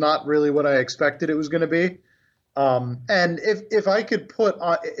was not really what I expected it was going to be. And if I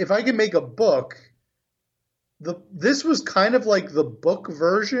could make a book, this was kind of like the book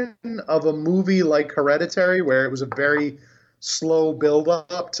version of a movie like Hereditary, where it was a very slow build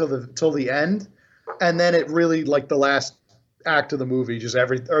up till the end, and then it really, like, the last act of the movie,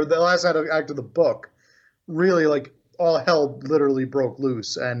 the last act of the book, really, like, all hell literally broke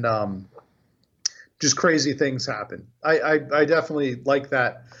loose, and just crazy things happen. I definitely like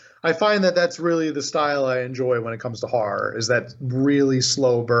that. I find that that's really the style I enjoy when it comes to horror, is that really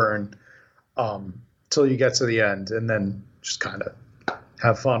slow burn till you get to the end, and then just kind of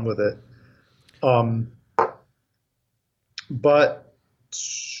have fun with it. But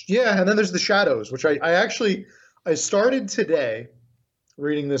yeah, and then there's The Shadows, which I started today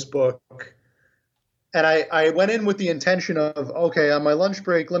reading this book, and I went in with the intention of, okay, on my lunch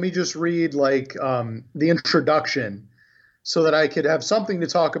break, let me just read like the introduction so that I could have something to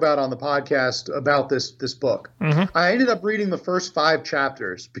talk about on the podcast about this book. Mm-hmm. I ended up reading the first 5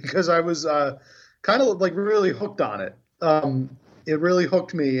 chapters because I was kind of like really hooked on it. It really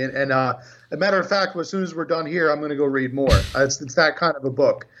hooked me. And a matter of fact, as soon as we're done here, I'm going to go read more. It's that kind of a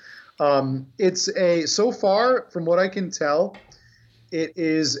book. So far, from what I can tell, it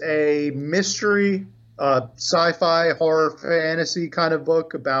is a mystery, sci-fi, horror, fantasy kind of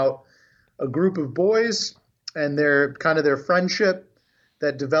book about a group of boys and their friendship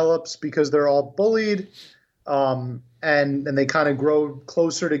that develops because they're all bullied. And they kind of grow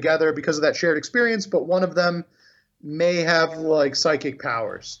closer together because of that shared experience. But one of them may have like psychic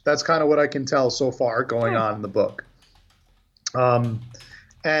powers. That's kind of what I can tell so far going on in the book. I'm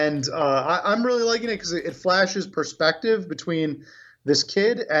really liking it because it flashes perspective between this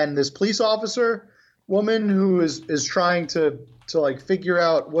kid and this police officer, woman who is trying to like figure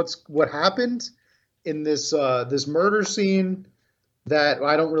out what happened in this this murder scene that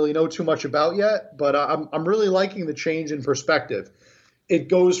I don't really know too much about yet, but I'm really liking the change in perspective. It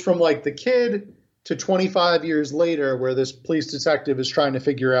goes from like the kid to 25 years later, where this police detective is trying to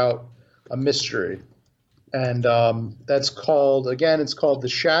figure out a mystery, and it's called The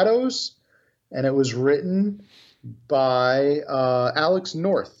Shadows, and it was written by Alex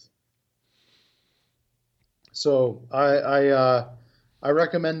North. So I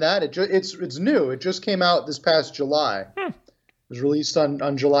recommend that. It's new. It just came out this past July. It was released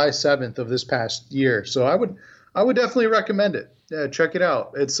on July 7th of this past year. So I would definitely recommend it. Yeah, check it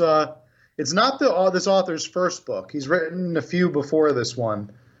out. It's not this author's first book. He's written a few before this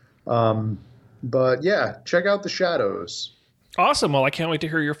one. But yeah, check out The Shadows. Awesome. Well, I can't wait to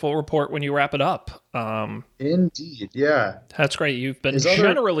hear your full report when you wrap it up. Indeed. Yeah. That's great. You've been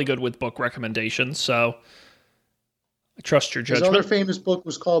generally good with book recommendations, so I trust your judgment. His other famous book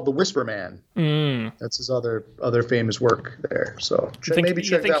was called The Whisper Man. That's his other famous work there. So maybe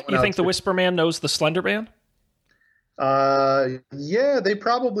check that one out. You think The Whisper Man knows the Slender Man? Yeah, they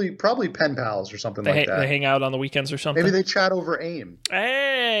probably pen pals or something like that. They hang out on the weekends or something. Maybe they chat over AIM.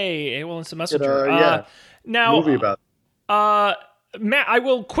 Hey, well, it's a messenger. Yeah. Now, movie about. Matt, I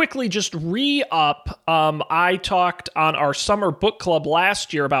will quickly just re-up. I talked on our summer book club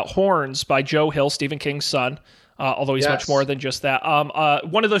last year about Horns by Joe Hill, Stephen King's son. Although he's much more than just that.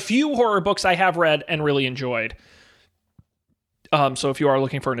 One of the few horror books I have read and really enjoyed. So if you are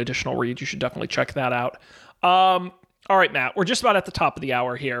looking for an additional read, you should definitely check that out. All right, Matt, we're just about at the top of the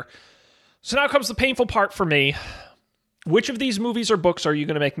hour here. So now comes the painful part for me. Which of these movies or books are you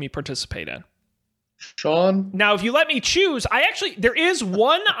going to make me participate in? Sean? Now, if you let me choose, there is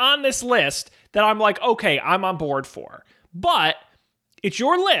one on this list that I'm like, okay, I'm on board for. But it's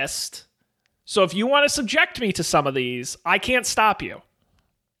your list. So if you want to subject me to some of these, I can't stop you.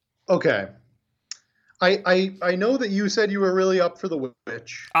 Okay. I know that you said you were really up for The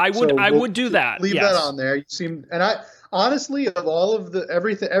Witch. I would do that. Leave that on there. You seem, and I honestly, of all of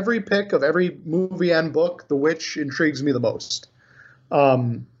every pick of every movie and book, The Witch intrigues me the most.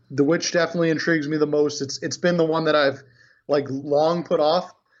 The Witch definitely intrigues me the most. It's been the one that I've like long put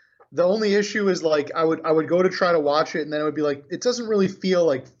off. The only issue is like I would go to try to watch it, and then it would be like it doesn't really feel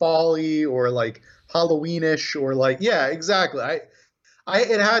like fall-y or like Halloweenish or like exactly.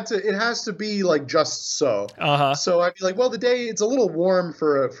 It has to be like just so. So I'd be like, well, it's a little warm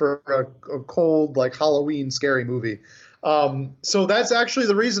for a cold like Halloween scary movie. So that's actually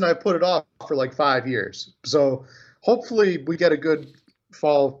the reason I put it off for like 5 years. So hopefully we get a good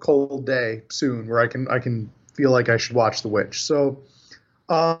fall cold day soon where I can feel like I should watch The Witch. So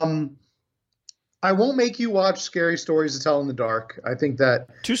I won't make you watch Scary Stories to Tell in the Dark. I think that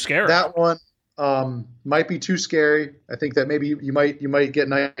too scary. That one might be too scary. I think that maybe you might get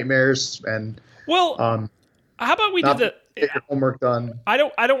nightmares and how about we do get your homework done. I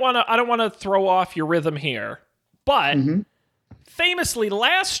don't want to throw off your rhythm here, but famously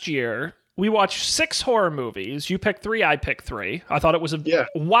last year we watched 6 horror movies. You picked 3, I picked 3. I thought it was a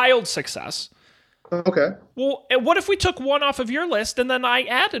wild success. Okay. Well, what if we took one off of your list and then I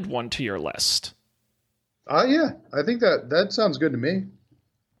added one to your list? Yeah, I think that sounds good to me.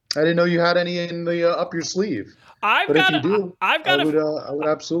 I didn't know you had any in the up your sleeve. I would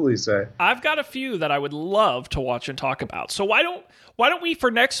absolutely say I've got a few that I would love to watch and talk about. So why don't we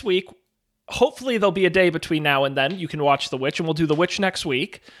for next week? Hopefully there'll be a day between now and then. You can watch The Witch, and we'll do The Witch next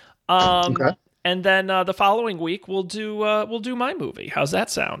week. Okay. And then the following week we'll do my movie. How's that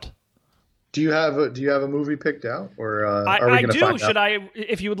sound? Do you have a movie picked out, or are we going to find out? Should I?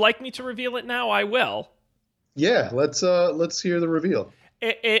 If you would like me to reveal it now, I will. Yeah, let's hear the reveal.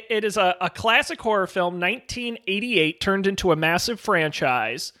 It is a classic horror film, 1988, turned into a massive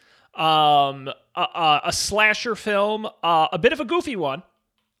franchise. A slasher film, a bit of a goofy one,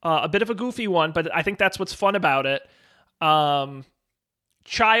 but I think that's what's fun about it.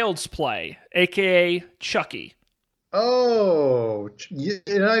 Child's Play, aka Chucky. Oh,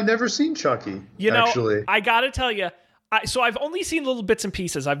 and I've never seen Chucky. Actually, I gotta tell you, so I've only seen little bits and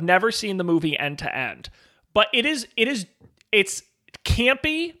pieces. I've never seen the movie end to end, but it's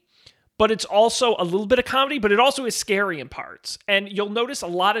campy, but it's also a little bit of comedy, but it also is scary in parts. And you'll notice a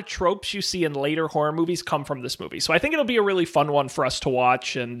lot of tropes you see in later horror movies come from this movie. So I think it'll be a really fun one for us to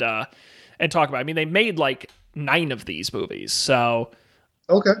watch and talk about. I mean, they made like 9 of these movies, so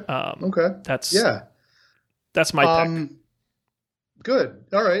okay, that's my pick. Good.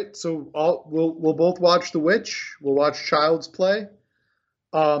 All right. So we'll both watch The Witch. We'll watch Child's Play.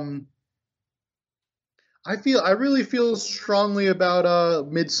 I really feel strongly about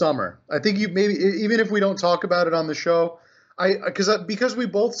Midsummer. I think you maybe even if we don't talk about it on the show, because we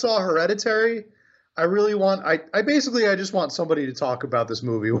both saw Hereditary. I really want I just want somebody to talk about this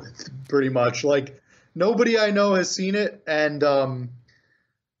movie with, pretty much. Like nobody I know has seen it, and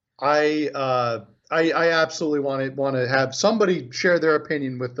I absolutely want to have somebody share their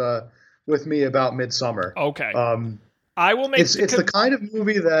opinion with me about Midsummer. Okay. I will make it's the kind of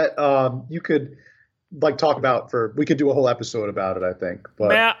movie that you could like talk about we could do a whole episode about it, I think. But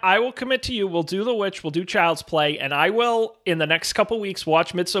Matt, I will commit to you. We'll do The Witch, we'll do Child's Play, and I will, in the next couple weeks,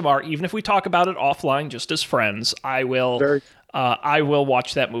 watch Midsommar. Even if we talk about it offline, just as friends, I will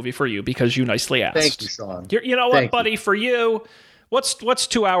watch that movie for you because you nicely asked. Thank you, Sean. You know what, buddy? For you, what's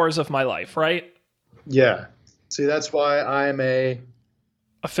 2 hours of my life, right? Yeah. See, that's why I'm a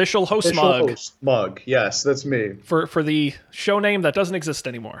official host mug. Host mug. Yes, that's me. For the show name that doesn't exist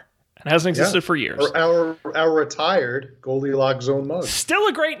anymore. And hasn't existed for years. Or our retired Goldilocks Zone mug. Still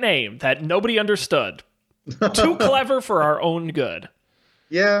a great name that nobody understood. Too clever for our own good.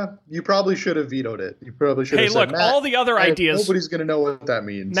 Yeah, you probably should have vetoed it. You probably should have said, look, all the other ideas. Nobody's going to know what that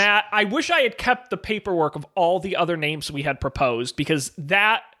means. Matt, I wish I had kept the paperwork of all the other names we had proposed because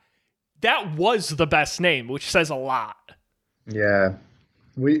that was the best name, which says a lot. Yeah.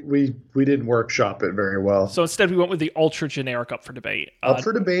 We didn't workshop it very well. So instead we went with the ultra generic Up for Debate. Up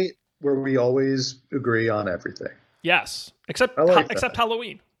for Debate, where we always agree on everything. Yes, except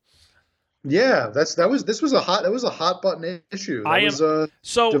Halloween. Yeah, this was a hot button issue. That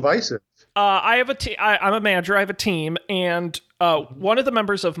was divisive. I'm a manager. I have a team, and one of the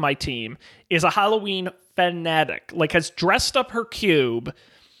members of my team is a Halloween fanatic. Like, has dressed up her cube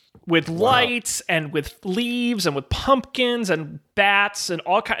with lights and with leaves and with pumpkins and bats and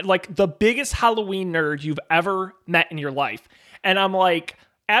all kind, like the biggest Halloween nerd you've ever met in your life. And I'm like,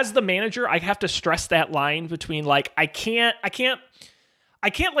 as the manager, I have to stress that line between like I can't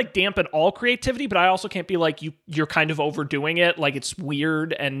like dampen all creativity, but I also can't be like you're kind of overdoing it, like it's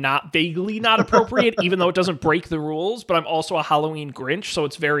weird and not vaguely not appropriate, even though it doesn't break the rules. But I'm also a Halloween Grinch, so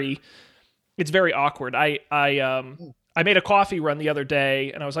it's very awkward. I made a coffee run the other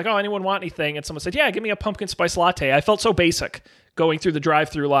day, and I was like, "Oh, anyone want anything?" And someone said, "Yeah, give me a pumpkin spice latte." I felt so basic going through the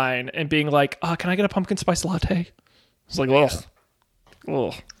drive-through line and being like, "Oh, can I get a pumpkin spice latte?" It's like,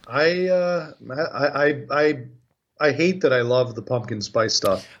 ugh. I hate that I love the pumpkin spice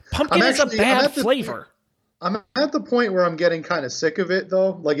stuff. Pumpkin is a bad flavor. I'm at the point where I'm getting kind of sick of it,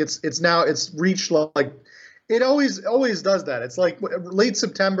 though. Like it's reached like it always does that. It's like late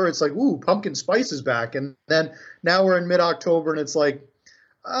September. It's like, ooh, pumpkin spice is back, and then now we're in mid-October, and it's like,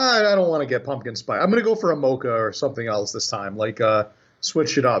 I don't want to get pumpkin spice. I'm gonna go for a mocha or something else this time. Like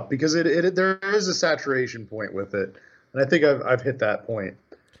switch it up because there is a saturation point with it, and I think I've hit that point.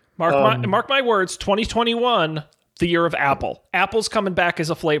 Mark my words. 2021. The year of Apple. Apple's coming back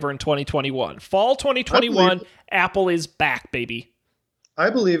as a flavor in 2021. Fall 2021, Apple is back, baby. I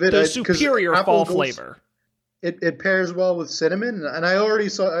believe it. The superior fall flavor. It pairs well with cinnamon, and I already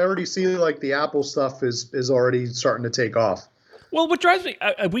see like the Apple stuff is already starting to take off. Well, what drives me,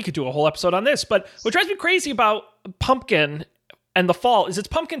 we could do a whole episode on this, but what drives me crazy about pumpkin and the fall is it's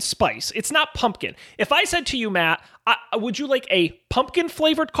pumpkin spice. It's not pumpkin. If I said to you, Matt, would you like a pumpkin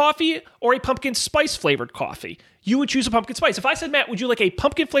flavored coffee or a pumpkin spice flavored coffee? You would choose a pumpkin spice. If I said, Matt, would you like a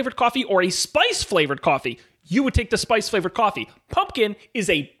pumpkin flavored coffee or a spice flavored coffee? You would take the spice flavored coffee. Pumpkin is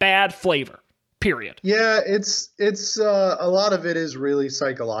a bad flavor. Period. Yeah, it's a lot of it is really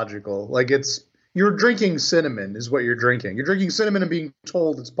psychological. Like you're drinking cinnamon is what you're drinking. You're drinking cinnamon and being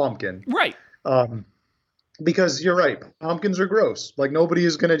told it's pumpkin. Right. Because you're right. Pumpkins are gross. Like nobody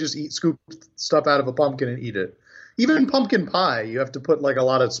is going to just scoop stuff out of a pumpkin and eat it. Even pumpkin pie, you have to put like a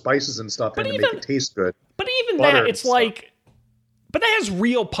lot of spices and stuff in to make it taste good. But even that, it's like, but that has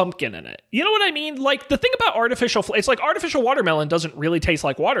real pumpkin in it. You know what I mean? Like the thing about it's like artificial watermelon doesn't really taste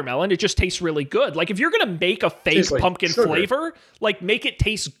like watermelon. It just tastes really good. Like if you're going to make a fake pumpkin flavor, like make it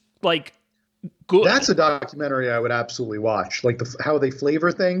taste like good. That's a documentary I would absolutely watch. Like how they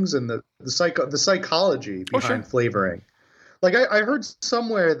flavor things and the psychology behind flavoring. Like I heard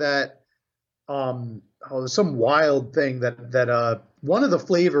somewhere that some wild thing that one of the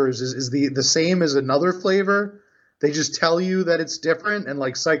flavors is the same as another flavor. They just tell you that it's different and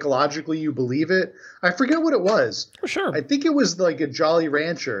like psychologically you believe it. I forget what it was. For sure. I think it was like a Jolly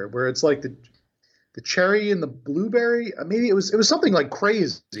Rancher where it's like the cherry and the blueberry. Maybe it was something like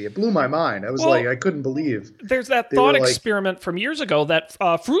crazy. It blew my mind. I was like, I couldn't believe. There's that thought experiment from years ago that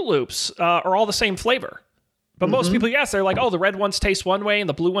Fruit Loops are all the same flavor. But most people, yes, they're like, oh, the red ones taste one way and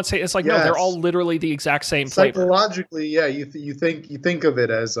the blue ones taste. It's like, no, they're all literally the exact same flavor. Psychologically, yeah, you think of it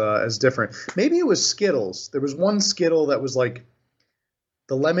as different. Maybe it was Skittles. There was one Skittle that was like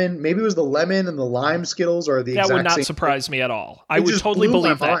the lemon. Maybe it was the lemon and the lime Skittles, or the that exact would not same surprise thing. me at all. It I would just totally blew my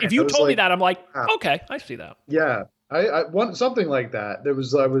believe that. mind. If you I was told me like, that, I'm like, wow. okay, I see that. Yeah, I want something like that. I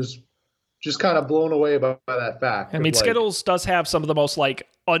was just kind of blown away by that fact. I mean, of, like, Skittles does have some of the most like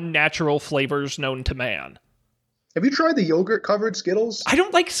unnatural flavors known to man. Have you tried the yogurt covered Skittles? I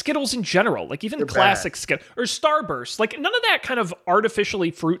don't like Skittles in general, like even They're classic Skittles or Starburst, like none of that kind of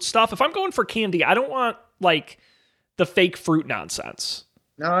artificially fruit stuff. If I'm going for candy, I don't want like the fake fruit nonsense.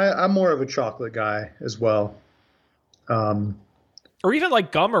 No, I'm more of a chocolate guy as well. Or even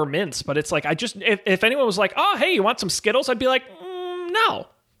like gum or mints, but it's like if anyone was like, oh, hey, you want some Skittles? I'd be like, no,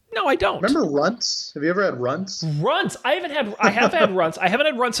 I don't. Remember Runts? Have you ever had Runts? Runts. I have had Runts. I haven't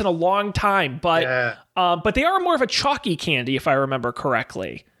had Runts in a long time, but but they are more of a chalky candy, if I remember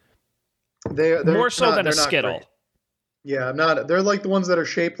correctly. They're more so not- than a they're not Skittle. great. Yeah, I'm not. They're like the ones that are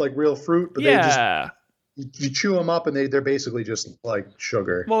shaped like real fruit, but Yeah. you chew them up and they're basically just like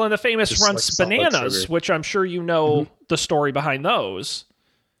sugar. Well, and the famous Just Runts like solid bananas, sugar. which I'm sure you know the story behind those.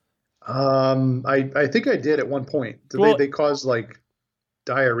 I think I did at one point. Well- They cause like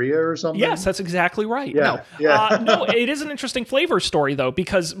diarrhea or something? Yes, that's exactly right. Yeah, No, yeah. no, it is an interesting flavor story, though,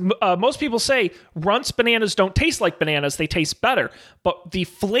 because most people say Runts bananas don't taste like bananas, they taste better. But the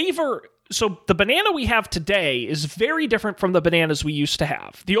flavor, so the banana we have today is very different from the bananas we used to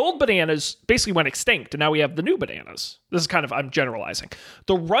have. The old bananas basically went extinct, and now we have the new bananas. This is kind of, I'm generalizing.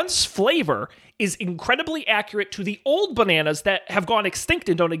 The Runts flavor is incredibly accurate to the old bananas that have gone extinct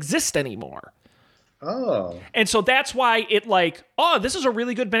and don't exist anymore. Oh. And so that's why it like, oh, this is a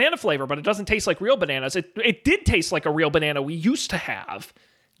really good banana flavor, but it doesn't taste like real bananas. It did taste like a real banana we used to have,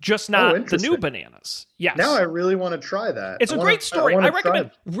 just not the new interesting. bananas. Yes. Now I really want to try that. It's a great story. I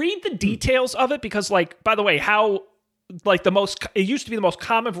recommend read the details of it because, like, by the way, how like it used to be the most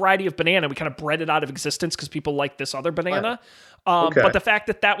common variety of banana. We kind of bred it out of existence because people like this other banana. Okay. But the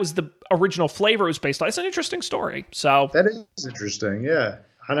fact that was the original flavor it was based on, it's an interesting story. So That is interesting. Yeah.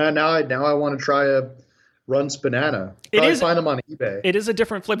 And now I want to try a Runts banana. It Probably is- find them on eBay. it is a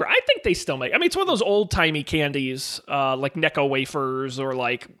different flavor. I think they still make. I mean, it's one of those old timey candies, like Necco wafers, or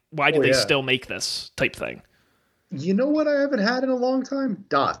like why do Oh, they yeah. still make this type thing? You know what I haven't had in a long time?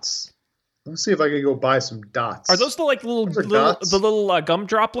 Dots. Let's see if I can go buy some dots. Are those the like Remember Dots? little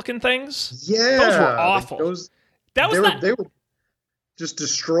gumdrop looking things? Yeah. Those were awful. That was they would just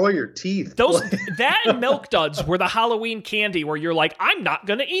destroy your teeth. those that and Milk Duds were the Halloween candy where you're like, I'm not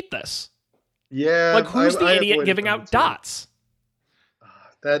gonna eat this. Yeah. Like, who's the I idiot avoided giving them out too. dots?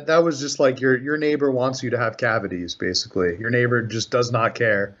 That was just like your neighbor wants you to have cavities, basically. Your neighbor just does not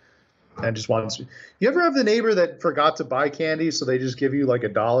care and just wants you ever have the neighbor that forgot to buy candy, so they just give you like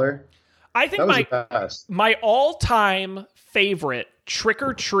 $1? I think That was the best. my all-time favorite trick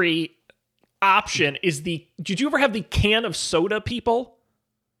or treat option is did you ever have the can of soda people?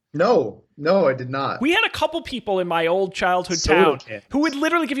 No, I did not. We had a couple people in my old childhood Soda town cans. who would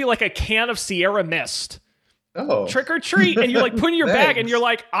literally give you like a can of Sierra Mist, Oh. trick or treat, and you're like putting your bag, and Thanks. you're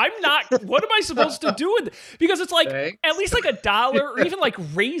like, I'm not. What am I supposed to do with it? Because it's like Thanks. at least like $1 or even like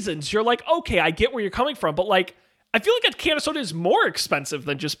raisins. You're like, okay, I get where you're coming from, but like I feel like a can of soda is more expensive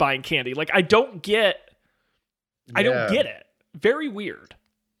than just buying candy. Like I don't get it. Very weird.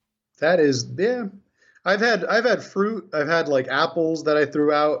 That is, yeah. I've had fruit. I've had like apples that I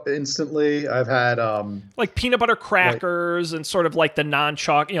threw out instantly. I've had Like peanut butter crackers and sort of like the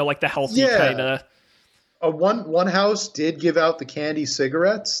non-chalk, like the healthy Yeah. kind of. one house did give out the candy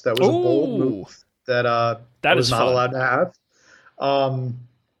cigarettes. That was a bold Ooh. move that That I was is not fun. allowed to have.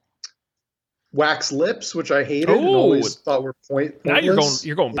 Wax lips, which I hated and Ooh. always thought were pointless. Now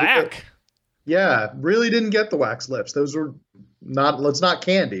you're going back. Yeah, really didn't get the wax lips. Those were it's not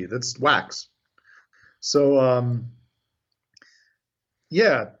candy. That's wax. So,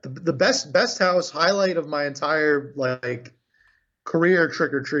 yeah, the best house highlight of my entire like career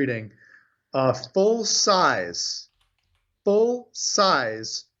trick or treating, full size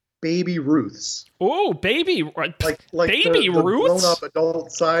Baby Ruths, Oh, baby. like Baby the Ruths? grown up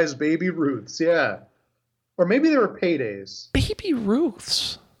adult size Baby Ruths, yeah, or maybe they were paydays. Baby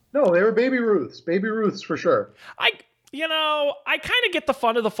Ruths. No, they were Baby Ruths for sure. I kind of get the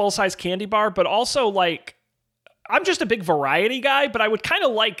fun of the full-size candy bar, but also like I'm just a big variety guy, but I would kind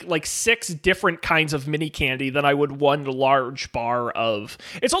of like 6 different kinds of mini candy than I would one large bar of.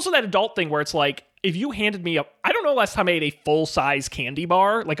 It's also that adult thing where it's like if you handed me I don't know last time I ate a full-size candy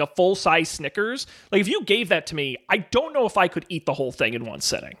bar, like a full-size Snickers. Like if you gave that to me, I don't know if I could eat the whole thing in one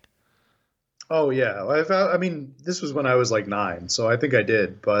sitting. Oh yeah, I mean, this was when I was like 9, so I think I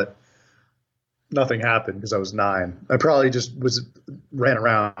did, but nothing happened because I was 9. I probably just ran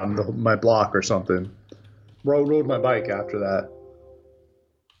around my block or something. Rode my bike after that.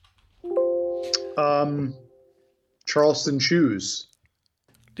 Charleston shoes.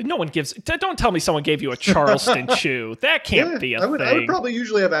 No one gives. Don't tell me someone gave you a Charleston shoe. That can't be a thing. I would probably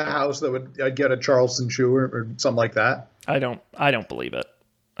usually have a house that I'd get a Charleston shoe or something like that. I don't believe it.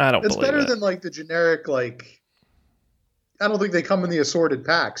 I don't. It's believe better it. than like the generic like. I don't think they come in the assorted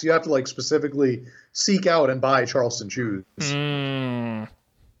packs. You have to like specifically seek out and buy Charleston shoes.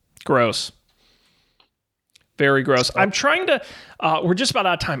 Gross. Very gross. I'm trying to. We're just about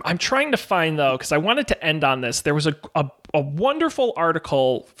out of time. I'm trying to find though, because I wanted to end on this. There was a wonderful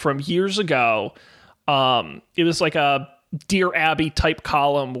article from years ago. It was like a Dear Abby type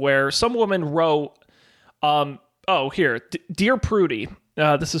column where some woman wrote, Dear Prudy.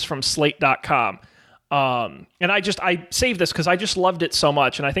 This is from Slate.com. And I saved this because I just loved it so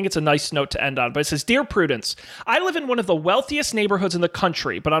much, and I think it's a nice note to end on. But it says, Dear Prudence, I live in one of the wealthiest neighborhoods in the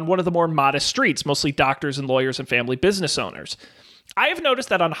country, but on one of the more modest streets, mostly doctors and lawyers and family business owners. I have noticed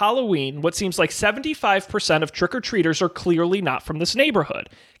that on Halloween, what seems like 75% of trick-or-treaters are clearly not from this neighborhood.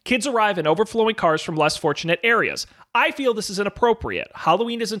 Kids arrive in overflowing cars from less fortunate areas. I feel this is inappropriate.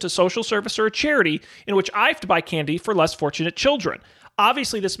 Halloween isn't a social service or a charity in which I have to buy candy for less fortunate children.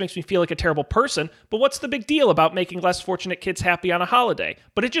 Obviously, this makes me feel like a terrible person, but what's the big deal about making less fortunate kids happy on a holiday?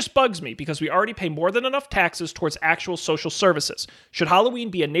 But it just bugs me because we already pay more than enough taxes towards actual social services. Should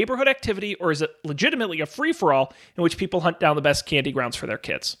Halloween be a neighborhood activity, or is it legitimately a free-for-all in which people hunt down the best candy grounds for their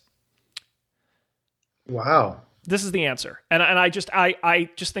kids? Wow. This is the answer. And I just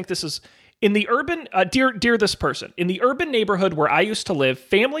think this is... In the urban, dear this person, in the urban neighborhood where I used to live,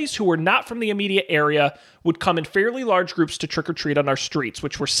 families who were not from the immediate area would come in fairly large groups to trick-or-treat on our streets,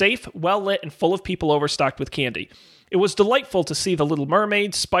 which were safe, well-lit, and full of people overstocked with candy. It was delightful to see the Little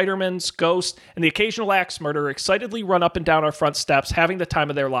Mermaids, Spider-Mans, ghosts, and the occasional axe murderer excitedly run up and down our front steps, having the time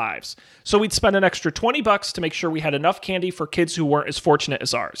of their lives. So we'd spend an extra $20 to make sure we had enough candy for kids who weren't as fortunate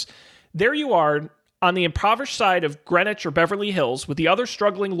as ours. There you are, on the impoverished side of Greenwich or Beverly Hills, with the other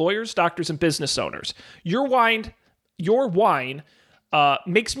struggling lawyers, doctors, and business owners. Your wine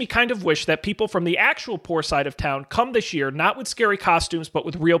makes me kind of wish that people from the actual poor side of town come this year, not with scary costumes, but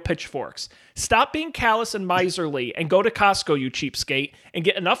with real pitchforks. Stop being callous and miserly and go to Costco, you cheapskate, and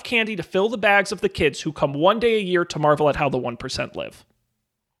get enough candy to fill the bags of the kids who come one day a year to marvel at how the 1% live.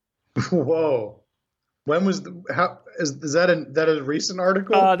 Whoa. When was is that a recent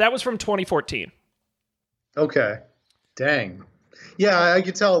article? That was from 2014. Okay. Dang. Yeah, I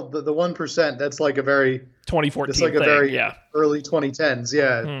could tell the 1%. That's like a very 2014. It's like thing, a very yeah. early 2010s.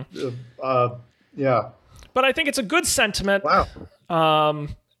 Yeah. Yeah. But I think it's a good sentiment. Wow.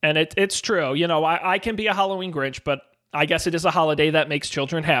 And it's true. You know, I can be a Halloween Grinch, but I guess it is a holiday that makes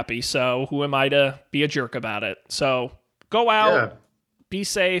children happy. So who am I to be a jerk about it? So go out. Yeah. Be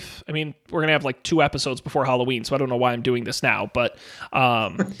safe. I mean, we're going to have like 2 episodes before Halloween, so I don't know why I'm doing this now. But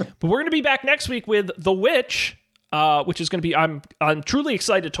but we're going to be back next week with The Witch, which is going to be, I'm truly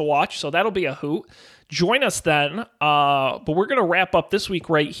excited to watch, so that'll be a hoot. Join us then. But we're going to wrap up this week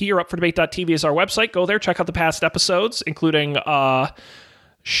right here. UpForDebate.tv is our website. Go there, check out the past episodes, including Sean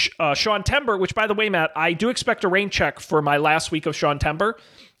Tember, which, by the way, Matt, I do expect a rain check for my last week of Sean Tember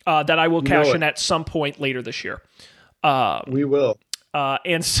that I will cash in at some point later this year. We will.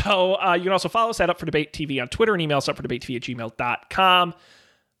 And so you can also follow us at Up for Debate TV on Twitter and email us upfordebatetv@gmail.com.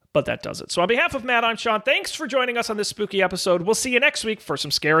 But that does it. So on behalf of Matt, I'm Sean. Thanks for joining us on this spooky episode. We'll see you next week for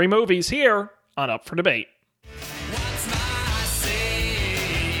some scary movies here on Up for Debate. What's my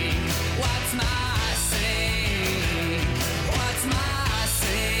saying? What's my saying? What's my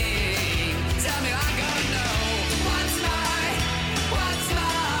saying? Tell me, I gotta know. What's my saying? What's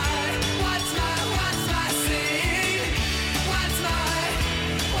my saying?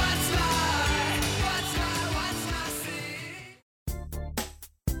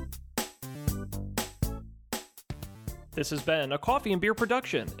 This has been a Coffee and Beer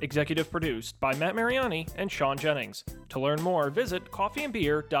production, executive produced by Matt Mariani and Sean Jennings. To learn more, visit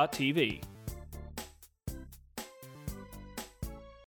coffeeandbeer.tv.